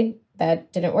okay,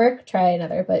 that didn't work, try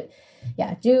another. But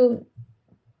yeah, do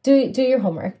your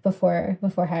homework before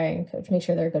hiring a coach. Make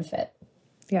sure they're a good fit.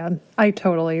 Yeah, I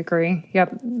totally agree.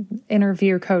 Yep.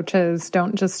 Interview coaches.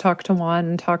 Don't just talk to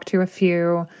one, talk to a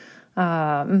few.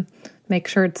 Make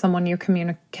sure it's someone you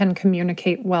can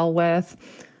communicate well with.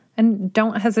 And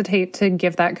don't hesitate to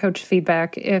give that coach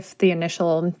feedback if the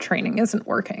initial training isn't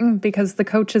working, because the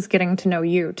coach is getting to know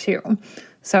you too.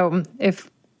 So if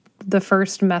the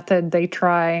first method they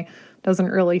try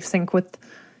doesn't really sync with,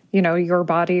 your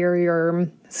body or your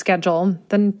schedule,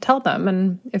 then tell them.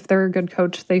 And if they're a good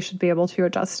coach, they should be able to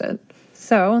adjust it.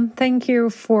 So thank you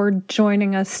for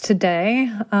joining us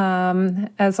today.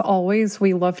 As always,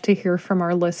 we love to hear from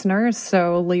our listeners.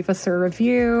 So leave us a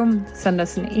review, send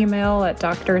us an email at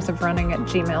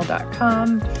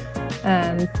doctorsofrunning@gmail.com.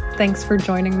 And thanks for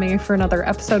joining me for another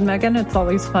episode, Megan. It's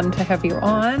always fun to have you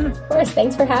on. Of course.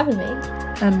 Thanks for having me.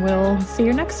 And we'll see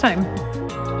you next time.